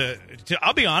Jake had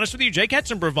I'll be honest with you, Jake had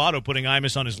some bravado putting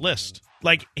Imus on his list.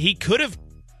 Like, he could have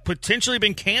potentially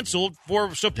been canceled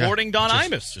for supporting Don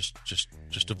Imus.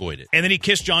 Just avoid it. And then he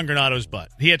kissed John Granado's butt.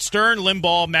 He had Stern,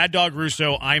 Limbaugh, Mad Dog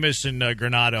Russo, Imus, and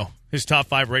Granado, his top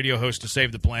 5 radio hosts to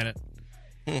save the planet.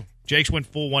 Jake's went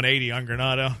full 180 on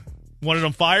Granado. Wanted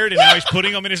him fired, and now he's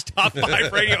putting him in his top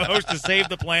 5 radio hosts to save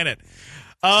the planet.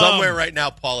 Somewhere right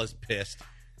now, Paul is pissed.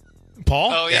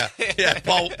 Paul? Oh, yeah. Yeah.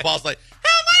 Paul's like, how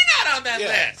am I not on that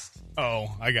list?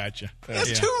 Oh, I got you.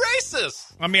 That's too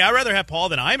racist. I mean, I'd rather have Paul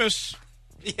than Imus.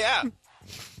 Yeah.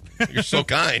 You're so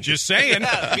kind. Just saying.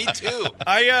 Yeah, me too.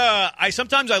 I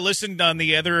sometimes I listened on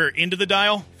the other end of the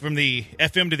dial from the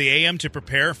FM to the AM to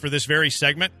prepare for this very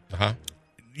segment. Uh-huh.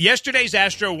 Yesterday's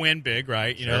Astro win big,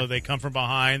 right? You know, they come from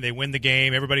behind, they win the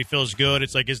game, everybody feels good.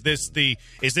 It's like, is this the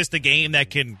game that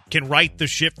can right the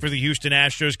ship for the Houston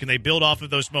Astros? Can they build off of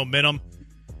those momentum?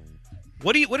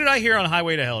 What did I hear on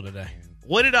Highway to Hell today?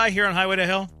 What did I hear on Highway to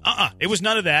Hell? It was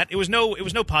none of that. It was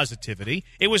no positivity.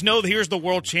 It was no, here's the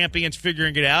world champions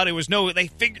figuring it out. It was no, they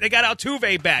got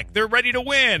Altuve back. They're ready to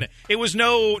win. It was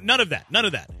none of that. None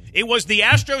of that. It was the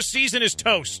Astros season is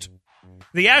toast.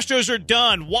 The Astros are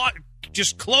done.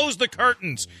 Just close the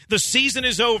curtains. The season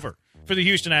is over for the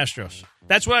Houston Astros.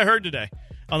 That's what I heard today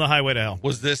on the Highway to Hell.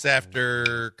 Was this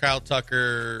after Kyle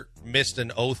Tucker missed an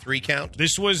 0-3 count?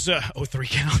 This was 0-3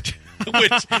 count.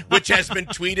 which has been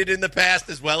tweeted in the past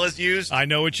as well as used. I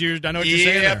know what you're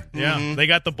saying there. Yeah, they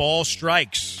got the ball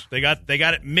strikes. They got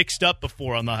it mixed up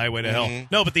before on the Highway to Hell.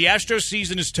 No, but the Astros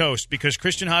season is toast because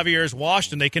Cristian Javier is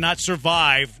washed and they cannot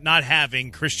survive not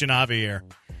having Cristian Javier.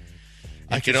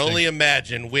 I can only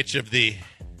imagine which of the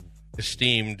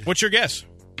esteemed What's your guess?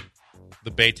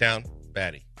 the Baytown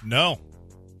baddie. No,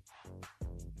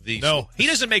 he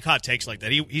doesn't make hot takes like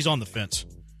that. He's on the fence.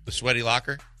 The sweaty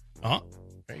locker. Uh-huh.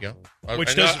 There you go.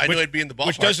 Which I knew he'd be in the ballpark.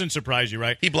 Which doesn't surprise you,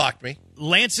 right? He blocked me.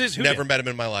 Lance's Never met him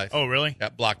in my life. Oh, really? Yeah,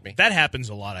 blocked me. That happens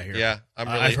a lot, I hear. Yeah, I'm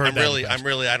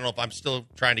really. I don't know if I'm still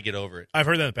trying to get over it. I've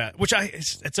heard that in the past, which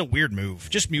it's a weird move.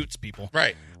 Just mutes people.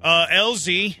 Right.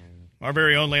 LZ, our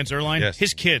very own Lance Erline, yes.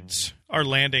 His kids are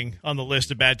landing on the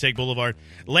list of Bad Take Boulevard.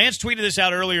 Lance tweeted this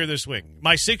out earlier this week.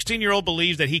 My 16-year-old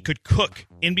believes that he could cook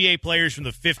NBA players from the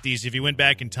 50s if he went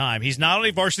back in time. He's not on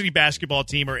a varsity basketball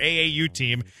team or AAU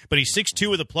team, but he's 6'2"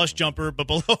 with a plus jumper, but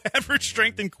below average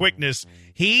strength and quickness.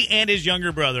 He and his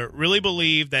younger brother really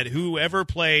believe that whoever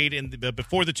played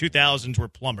before the 2000s were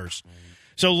plumbers.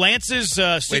 So Lance's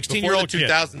 16-year-old kid. Before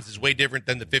the 2000s is way different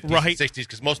than the 50s and 60s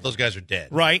because most of those guys are dead.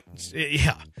 Right.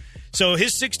 Yeah. So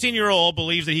his 16-year-old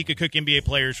believes that he could cook NBA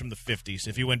players from the 50s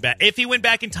if he went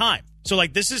back in time. So,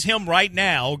 like, this is him right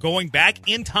now going back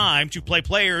in time to play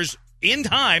players in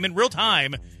real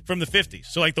time from the 50s.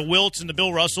 So, like, the Wilts and the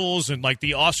Bill Russells and, like,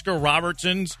 the Oscar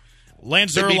Robertsons.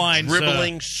 Lance Erline's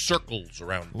dribbling circles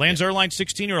around. Lance Erline's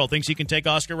 16-year-old thinks he can take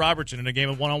Oscar Robertson in a game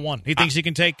of one-on-one. He thinks he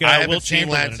can take Wilt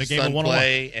Chamberlain in a game of one-on-one.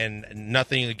 Play and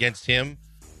nothing against him,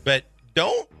 but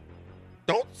don't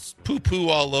poo-poo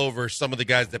all over some of the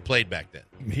guys that played back then.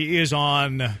 He is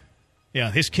on. Yeah,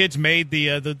 his kids made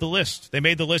the list. They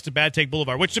made the list of Bad Take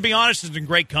Boulevard, which, to be honest, is in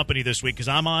great company this week because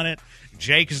I'm on it.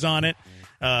 Jake is on it.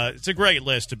 It's a great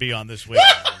list to be on this week.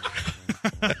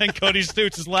 And Cody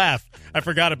Stutes' laugh. I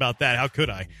forgot about that. How could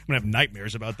I? I'm going to have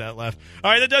nightmares about that laugh.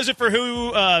 All right, that does it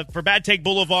for Bad Take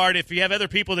Boulevard. If you have other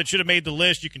people that should have made the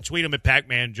list, you can tweet them at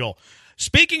Pac-Man Joel.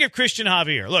 Speaking of Cristian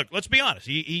Javier, look, let's be honest.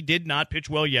 He did not pitch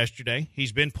well yesterday.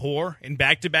 He's been poor in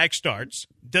back-to-back starts.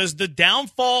 Does the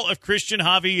downfall of Cristian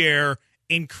Javier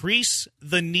increase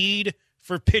the need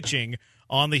for pitching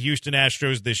on the Houston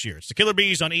Astros this year? It's the Killer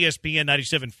Bees on ESPN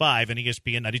 97.5 and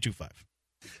ESPN 92.5.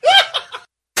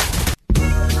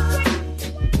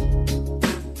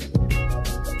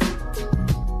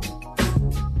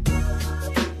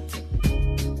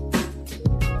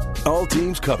 All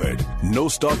teams covered. No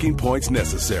stalking points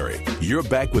necessary. You're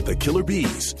back with the Killer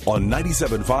Bees on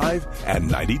 97.5 and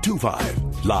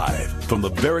 92.5. Live from the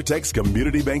Veritex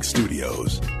Community Bank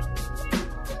Studios.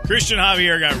 Cristian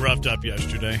Javier got roughed up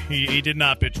yesterday. He did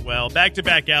not pitch well.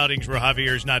 Back-to-back outings where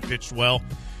Javier's not pitched well.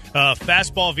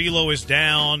 Fastball velo is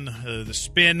down. The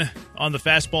spin on the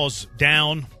fastball is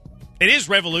down. It is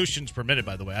revolutions per minute,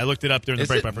 by the way. I looked it up during the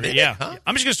break. Yeah, huh?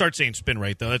 I'm just gonna start saying spin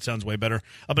rate though. That sounds way better.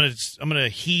 I'm gonna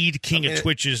heed King of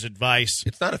Twitch's advice.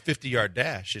 It's not a 50-yard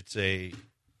dash.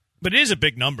 But it is a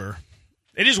big number.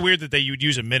 It is weird that they would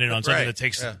use a minute on something that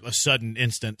takes a sudden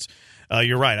instance.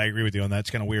 You're right. I agree with you on that. It's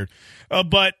kind of weird,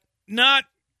 but not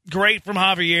great from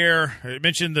Javier. I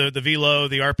mentioned the velo,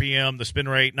 the RPM, the spin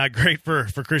rate. Not great for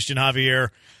Cristian Javier.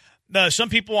 Some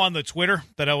people on the Twitter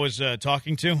that I was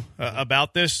talking to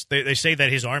about this, they say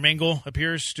that his arm angle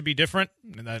appears to be different,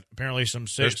 and that apparently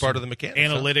there's part of the mechanics,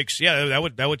 analytics. Huh? Yeah,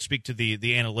 that would speak to the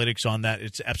analytics on that.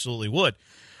 It absolutely would.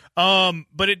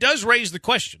 But it does raise the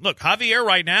question. Look, Javier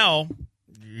right now,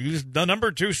 he's the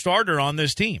number 2 starter on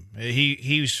this team.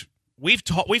 We've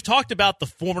talked about the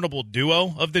formidable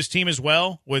duo of this team as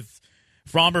well, with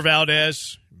Framber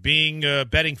Valdez being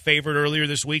betting favorite earlier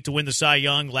this week to win the Cy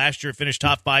Young. Last year finished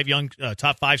top 5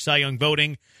 Cy Young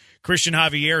voting. Cristian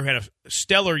Javier had a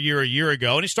stellar year a year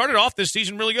ago, and he started off this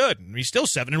season really good. He's still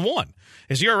 7-1.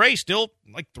 His ERA still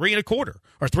like 3.25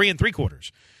 or 3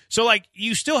 3/4. So like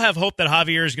you still have hope that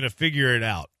Javier is going to figure it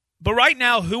out. But right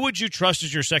now, who would you trust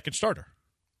as your second starter?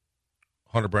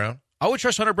 Hunter Brown. I would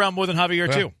trust Hunter Brown more than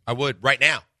Javier too. I would right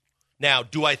now. Now,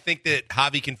 do I think that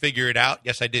Javi can figure it out?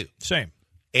 Yes, I do. Same.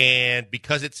 And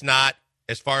because it's not,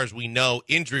 as far as we know,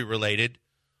 injury-related,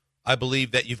 I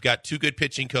believe that you've got 2 good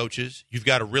pitching coaches. You've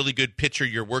got a really good pitcher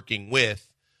you're working with.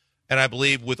 And I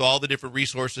believe with all the different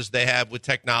resources they have with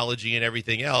technology and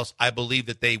everything else, I believe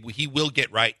that he will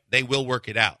get right. They will work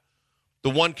it out. The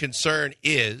one concern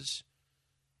is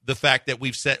the fact that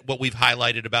we've said what we've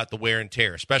highlighted about the wear and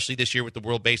tear, especially this year with the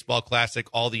World Baseball Classic,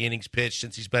 all the innings pitched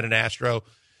since he's been an Astro,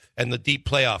 and the deep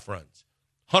playoff runs.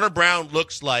 Hunter Brown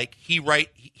looks like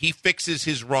he fixes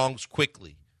his wrongs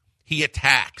quickly. He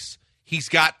attacks. He's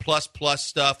got plus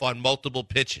stuff on multiple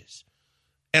pitches.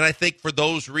 And I think for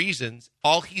those reasons,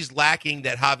 all he's lacking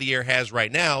that Javier has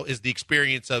right now is the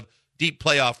experience of deep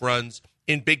playoff runs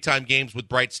in big-time games with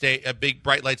bright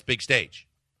lights, big stage.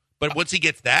 But once he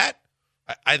gets that,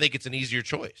 I think it's an easier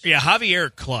choice. Yeah,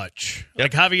 Javier clutch.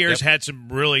 Yep. Like Javier's had some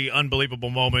really unbelievable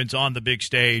moments on the big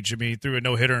stage. I mean, he threw a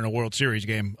no-hitter in a World Series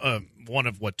game. One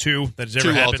of, 2 that has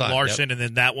ever happened. Larson, and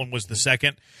then that one was the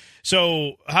second.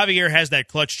 So Javier has that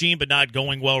clutch gene, but not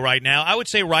going well right now. I would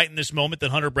say right in this moment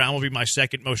that Hunter Brown will be my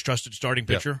second most trusted starting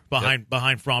pitcher behind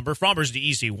Fromber. Fromber's the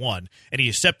easy one, and he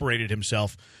has separated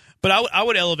himself. But I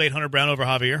would elevate Hunter Brown over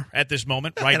Javier at this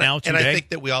moment, now, today. And I think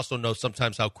that we also know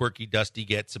sometimes how quirky Dusty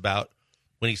gets about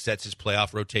when he sets his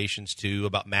playoff rotations, too,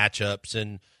 about matchups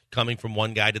and coming from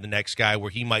one guy to the next guy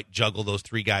where he might juggle those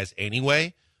three guys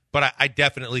anyway. But I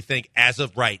definitely think, as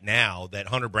of right now, that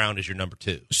Hunter Brown is your number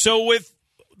 2. So with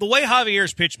the way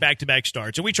Javier's pitched back-to-back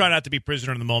starts, and we try not to be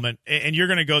prisoner in the moment, and you're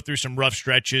going to go through some rough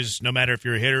stretches, no matter if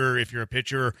you're a hitter, if you're a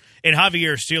pitcher, and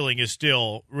Javier's ceiling is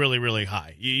still really, really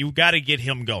high. You got to get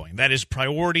him going. That is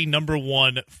priority number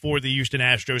 1 for the Houston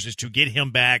Astros, is to get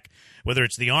him back, whether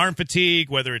it's the arm fatigue,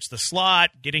 whether it's the slot,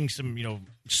 getting some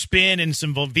spin and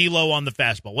some velo on the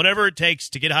fastball. Whatever it takes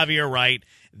to get Javier right,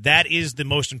 that is the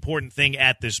most important thing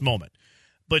at this moment.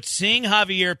 But seeing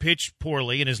Javier pitch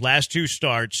poorly in his last 2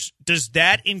 starts, does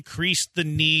that increase the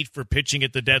need for pitching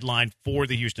at the deadline for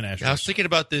the Houston Astros? I was thinking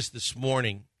about this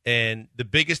morning, and the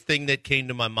biggest thing that came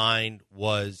to my mind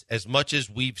was, as much as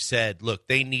we've said, look,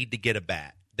 they need to get a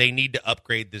bat. They need to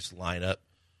upgrade this lineup.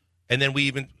 And then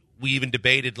we even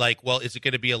debated, like, well, is it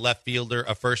going to be a left fielder,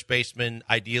 a first baseman,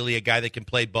 ideally a guy that can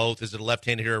play both? Is it a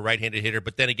left-handed hitter or a right-handed hitter?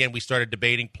 But then again, we started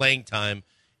debating playing time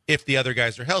if the other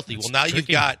guys are healthy. Well, now you've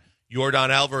got Yordan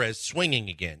Alvarez swinging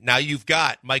again. Now you've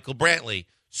got Michael Brantley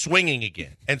swinging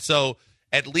again. And so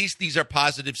at least these are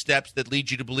positive steps that lead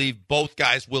you to believe both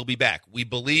guys will be back. We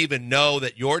believe and know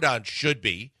that Yordan should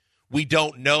be. We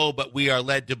don't know, but we are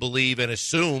led to believe and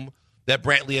assume that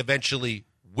Brantley eventually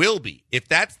will be. If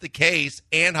that's the case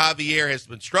and Javier has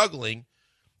been struggling,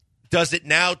 does it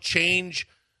now change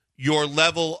your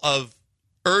level of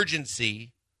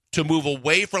urgency to move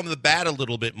away from the bat a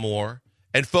little bit more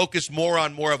and focus more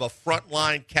on more of a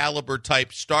frontline caliber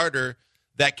type starter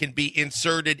that can be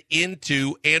inserted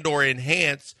into and or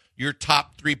enhance your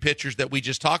top 3 pitchers that we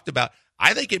just talked about?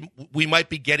 I think we might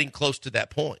be getting close to that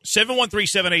point.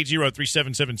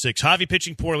 713-780-3776. Javi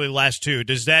pitching poorly the last 2.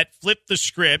 Does that flip the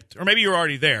script, or maybe you're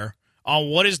already there, on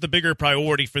what is the bigger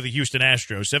priority for the Houston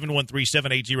Astros?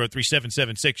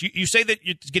 713-780-3776. You say that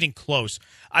it's getting close.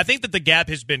 I think that the gap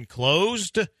has been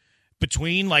closed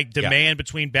between demand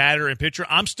between batter and pitcher.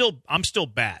 I'm still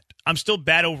bat. I'm still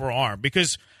bat over arm,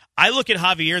 because I look at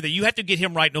Javier that you have to get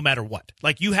him right no matter what.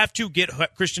 Like, you have to get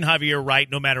Cristian Javier right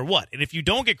no matter what. And if you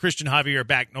don't get Cristian Javier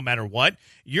back no matter what,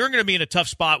 you're going to be in a tough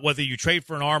spot whether you trade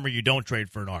for an arm or you don't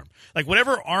trade for an arm. Like,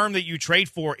 whatever arm that you trade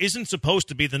for isn't supposed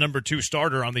to be the number 2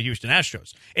 starter on the Houston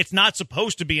Astros. It's not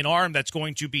supposed to be an arm that's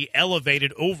going to be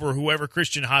elevated over whoever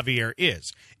Cristian Javier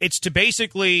is. It's to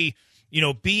basically,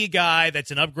 be a guy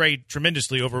that's an upgrade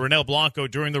tremendously over Renel Blanco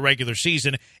during the regular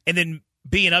season, and then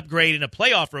be an upgrade in a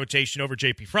playoff rotation over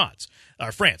JP France.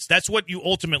 That's what you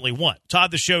ultimately want.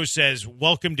 Todd the Show says,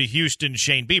 welcome to Houston,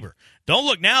 Shane Bieber. Don't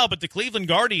look now, but the Cleveland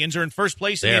Guardians are in first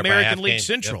place in the American League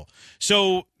Central. Yep.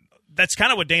 So that's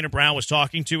kind of what Dana Brown was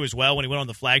talking to as well when he went on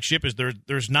the flagship, is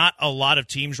there's not a lot of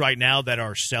teams right now that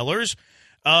are sellers.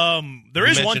 There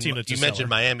is one team that's a seller. You mentioned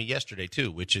Miami yesterday, too,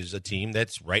 which is a team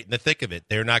that's right in the thick of it.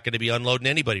 They're not going to be unloading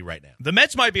anybody right now. The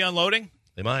Mets might be unloading.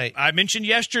 They might. I mentioned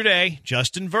yesterday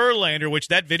Justin Verlander, which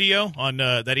that video on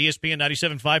that ESPN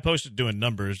 97.5 posted, doing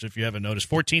numbers, if you haven't noticed,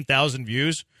 14,000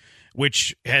 views,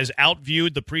 which has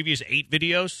outviewed the previous 8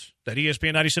 videos that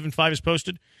ESPN 97.5 has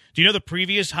posted. Do you know the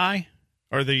previous high?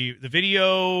 Or the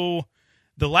video,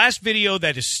 the last video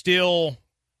that is still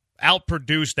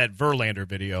outproduced that Verlander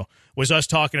video was us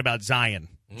talking about Zion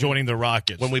joining the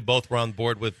Rockets. When we both were on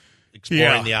board with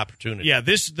exploring the opportunity. Yeah,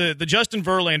 the Justin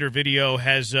Verlander video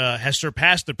has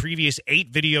surpassed the previous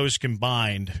 8 videos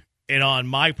combined, and on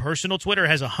my personal Twitter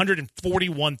has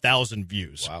 141,000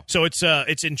 views. Wow! So it's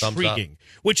intriguing,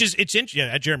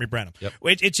 at Jeremy Branham. Yep.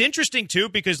 It's interesting too,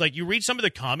 because you read some of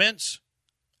the comments.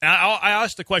 And I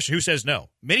asked the question, who says no?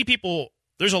 Many people.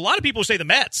 There's a lot of people who say the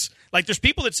Mets. There's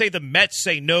people that say the Mets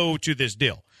say no to this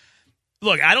deal.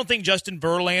 Look, I don't think Justin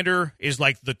Verlander is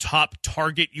the top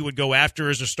target you would go after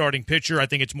as a starting pitcher. I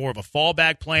think it's more of a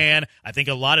fallback plan. I think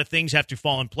a lot of things have to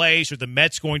fall in place. Are the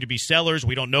Mets going to be sellers?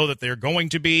 We don't know that they're going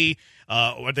to be.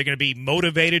 Are they going to be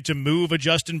motivated to move a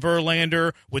Justin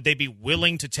Verlander? Would they be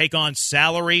willing to take on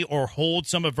salary or hold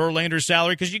some of Verlander's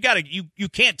salary? Because you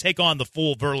can't take on the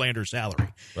full Verlander salary.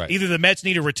 Right. Either the Mets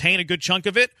need to retain a good chunk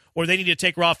of it, or they need to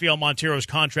take Rafael Montero's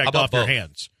contract off their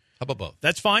hands. How about both?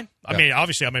 That's fine. I mean,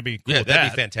 obviously, I'm going to be cool with that.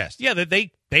 That'd be fantastic. Yeah,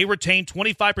 they retain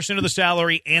 25% of the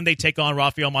salary, and they take on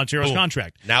Rafael Montero's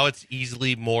contract. Now it's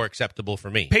easily more acceptable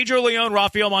for me. Pedro Leon,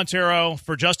 Rafael Montero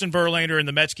for Justin Verlander, and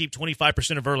the Mets keep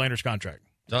 25% of Verlander's contract.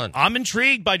 Done. I'm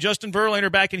intrigued by Justin Verlander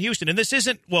back in Houston, and this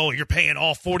isn't, well, you're paying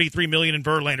all $43 million in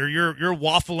Verlander. You're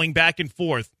waffling back and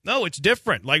forth. No, it's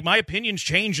different. Like, my opinions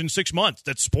change in 6 months.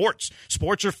 That's sports.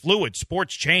 Sports are fluid.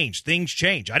 Sports change. Things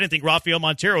change. I didn't think Rafael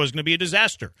Montero was going to be a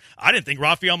disaster. I didn't think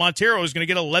Rafael Montero was going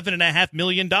to get $11.5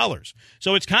 million.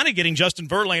 So it's kind of getting Justin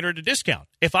Verlander at a discount.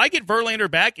 If I get Verlander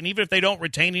back, and even if they don't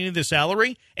retain any of the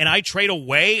salary, and I trade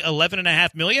away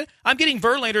 $11.5 million, I'm getting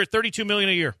Verlander at $32 million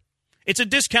a year. It's a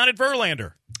discounted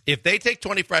Verlander. If they take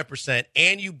 25%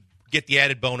 and you get the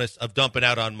added bonus of dumping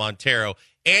out on Montero,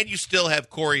 and you still have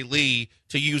Corey Lee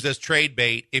to use as trade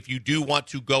bait if you do want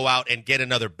to go out and get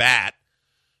another bat,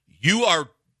 you are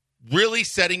really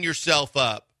setting yourself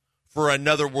up for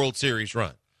another World Series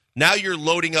run. Now you're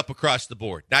loading up across the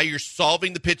board. Now you're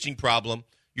solving the pitching problem.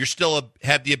 You still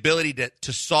have the ability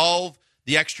to solve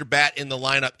the extra bat in the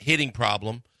lineup hitting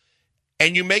problem.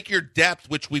 And you make your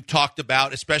depth, which we've talked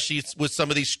about, especially with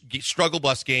some of these struggle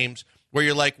bus games, where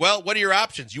you're like, well, what are your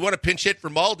options? You want to pinch hit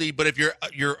for Maldi, but if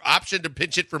your option to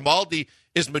pinch hit for Maldi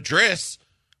is Madris,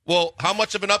 well, how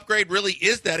much of an upgrade really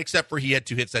is that, except for he had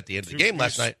 2 hits at the end of the game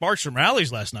last night? Sparks some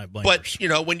rallies last night, Blankers. But, you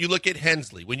know, when you look at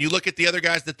Hensley, when you look at the other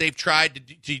guys that they've tried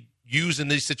to use in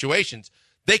these situations,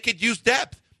 they could use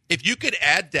depth. If you could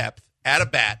add depth, add a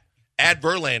bat, add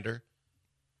Verlander,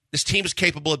 this team is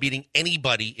capable of beating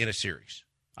anybody in a series.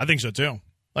 I think so, too.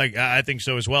 I think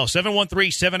so as well.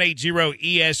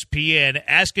 713-780-ESPN,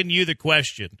 asking you the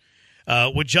question.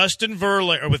 With Justin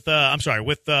Verlander, with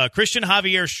Cristian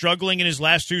Javier struggling in his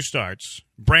last 2 starts,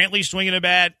 Brantley swinging a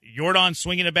bat, Jordan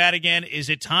swinging a bat again, is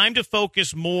it time to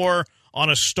focus more on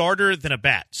a starter than a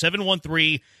bat?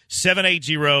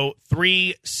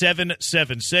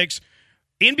 713-780-3776.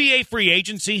 NBA free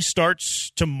agency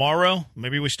starts tomorrow.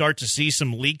 Maybe we start to see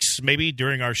some leaks maybe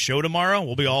during our show tomorrow.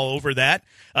 We'll be all over that.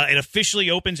 It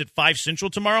officially opens at 5 Central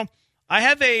tomorrow. I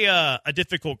have a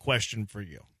difficult question for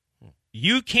you.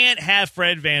 You can't have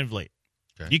Fred VanVleet.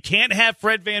 Okay. You can't have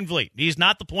Fred VanVleet. He's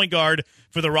not the point guard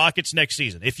for the Rockets next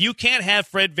season. If you can't have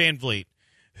Fred VanVleet,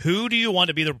 who do you want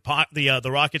to be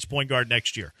the Rockets point guard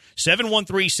next year?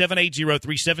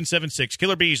 713-780-3776.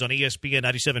 Killer Bees on ESPN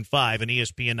 97.5 and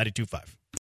ESPN 92.5.